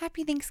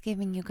Happy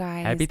Thanksgiving, you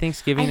guys. Happy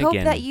Thanksgiving again. I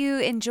hope that you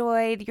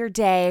enjoyed your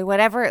day,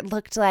 whatever it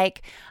looked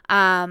like.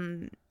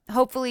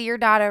 Hopefully your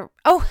daughter...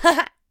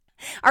 Oh,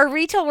 are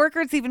retail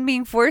workers even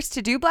being forced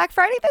to do Black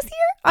Friday this year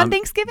on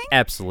Thanksgiving?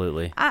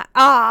 Absolutely.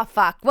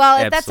 Fuck.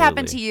 Well, if that's Absolutely.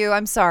 happened to you,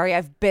 I'm sorry.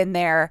 I've been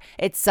there.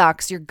 It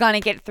sucks. You're going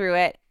to get through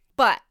it.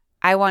 But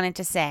I wanted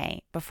to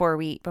say before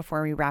we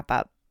wrap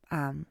up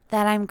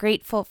that I'm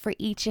grateful for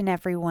each and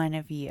every one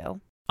of you.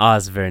 Oh,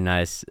 that's very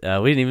nice.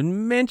 We didn't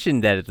even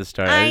mention that at the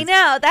start. I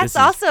know. That's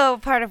also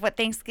part of what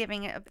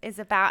Thanksgiving is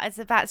about. It's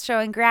about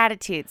showing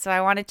gratitude. So I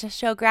wanted to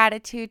show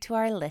gratitude to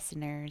our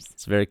listeners.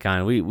 It's very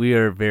kind. We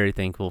are very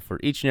thankful for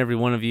each and every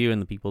one of you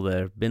and the people that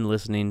have been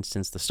listening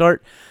since the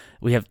start.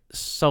 We have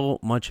so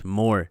much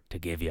more to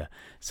give you.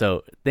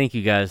 So thank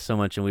you guys so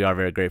much, and we are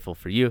very grateful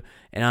for you.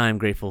 And I'm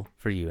grateful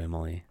for you,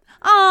 Emily.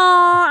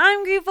 Oh,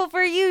 I'm grateful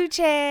for you,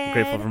 Chad. I'm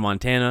grateful for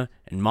Montana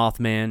and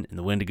Mothman and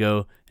the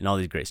Wendigo and all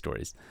these great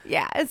stories.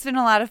 Yeah, it's been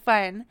a lot of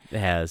fun. It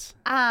has.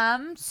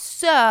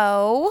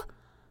 So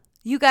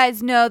you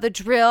guys know the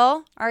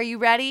drill. Are you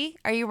ready?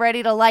 Are you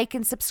ready to like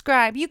and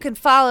subscribe? You can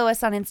follow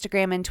us on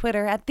Instagram and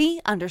Twitter at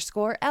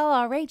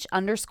 @the_LRH_pod.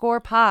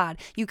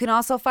 You can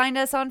also find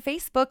us on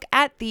Facebook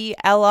at the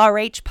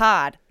LRH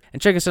Pod.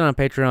 And check us out on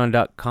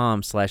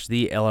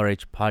patreon.com/the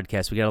LRH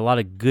podcast. We got a lot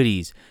of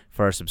goodies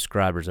for our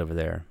subscribers over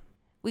there.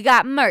 We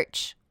got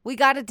merch. We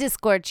got a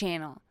Discord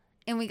channel.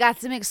 And we got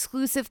some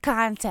exclusive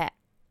content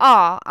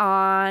all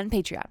on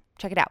Patreon.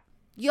 Check it out.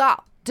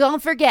 Y'all,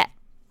 don't forget,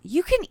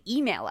 you can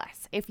email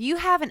us if you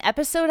have an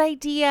episode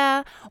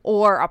idea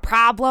or a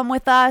problem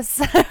with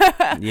us.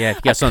 Yeah, if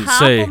you got something to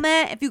say.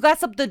 If you got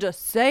something to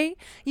say,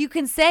 you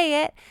can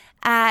say it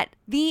at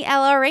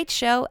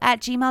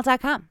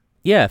thelrhshow@gmail.com.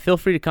 Yeah, feel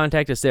free to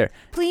contact us there.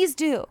 Please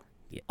do.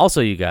 Also,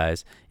 you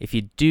guys, if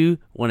you do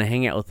want to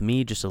hang out with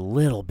me just a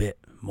little bit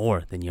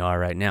more than you are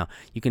right now,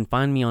 you can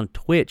find me on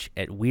Twitch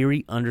at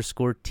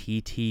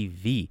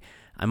weary_TTV.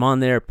 I'm on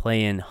there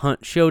playing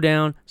Hunt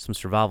Showdown, some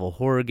survival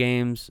horror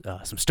games,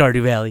 some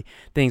Stardew Valley,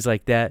 things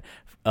like that,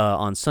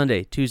 on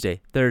Sunday,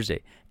 Tuesday,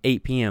 Thursday,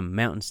 8 p.m.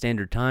 Mountain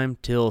Standard Time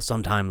till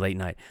sometime late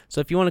night.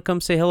 So if you want to come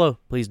say hello,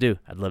 please do.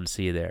 I'd love to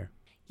see you there.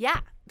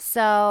 Yeah.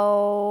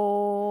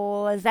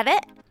 So is that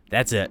it?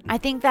 That's it. I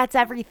think that's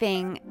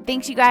everything.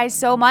 Thanks you guys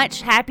so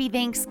much. Happy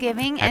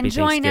Thanksgiving. Happy and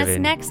join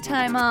Thanksgiving. us next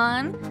time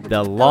on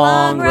The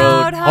Long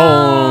Road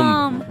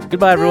Home.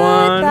 Goodbye,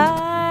 everyone.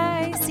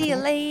 Goodbye. See you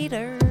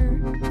later.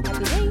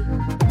 Happy day.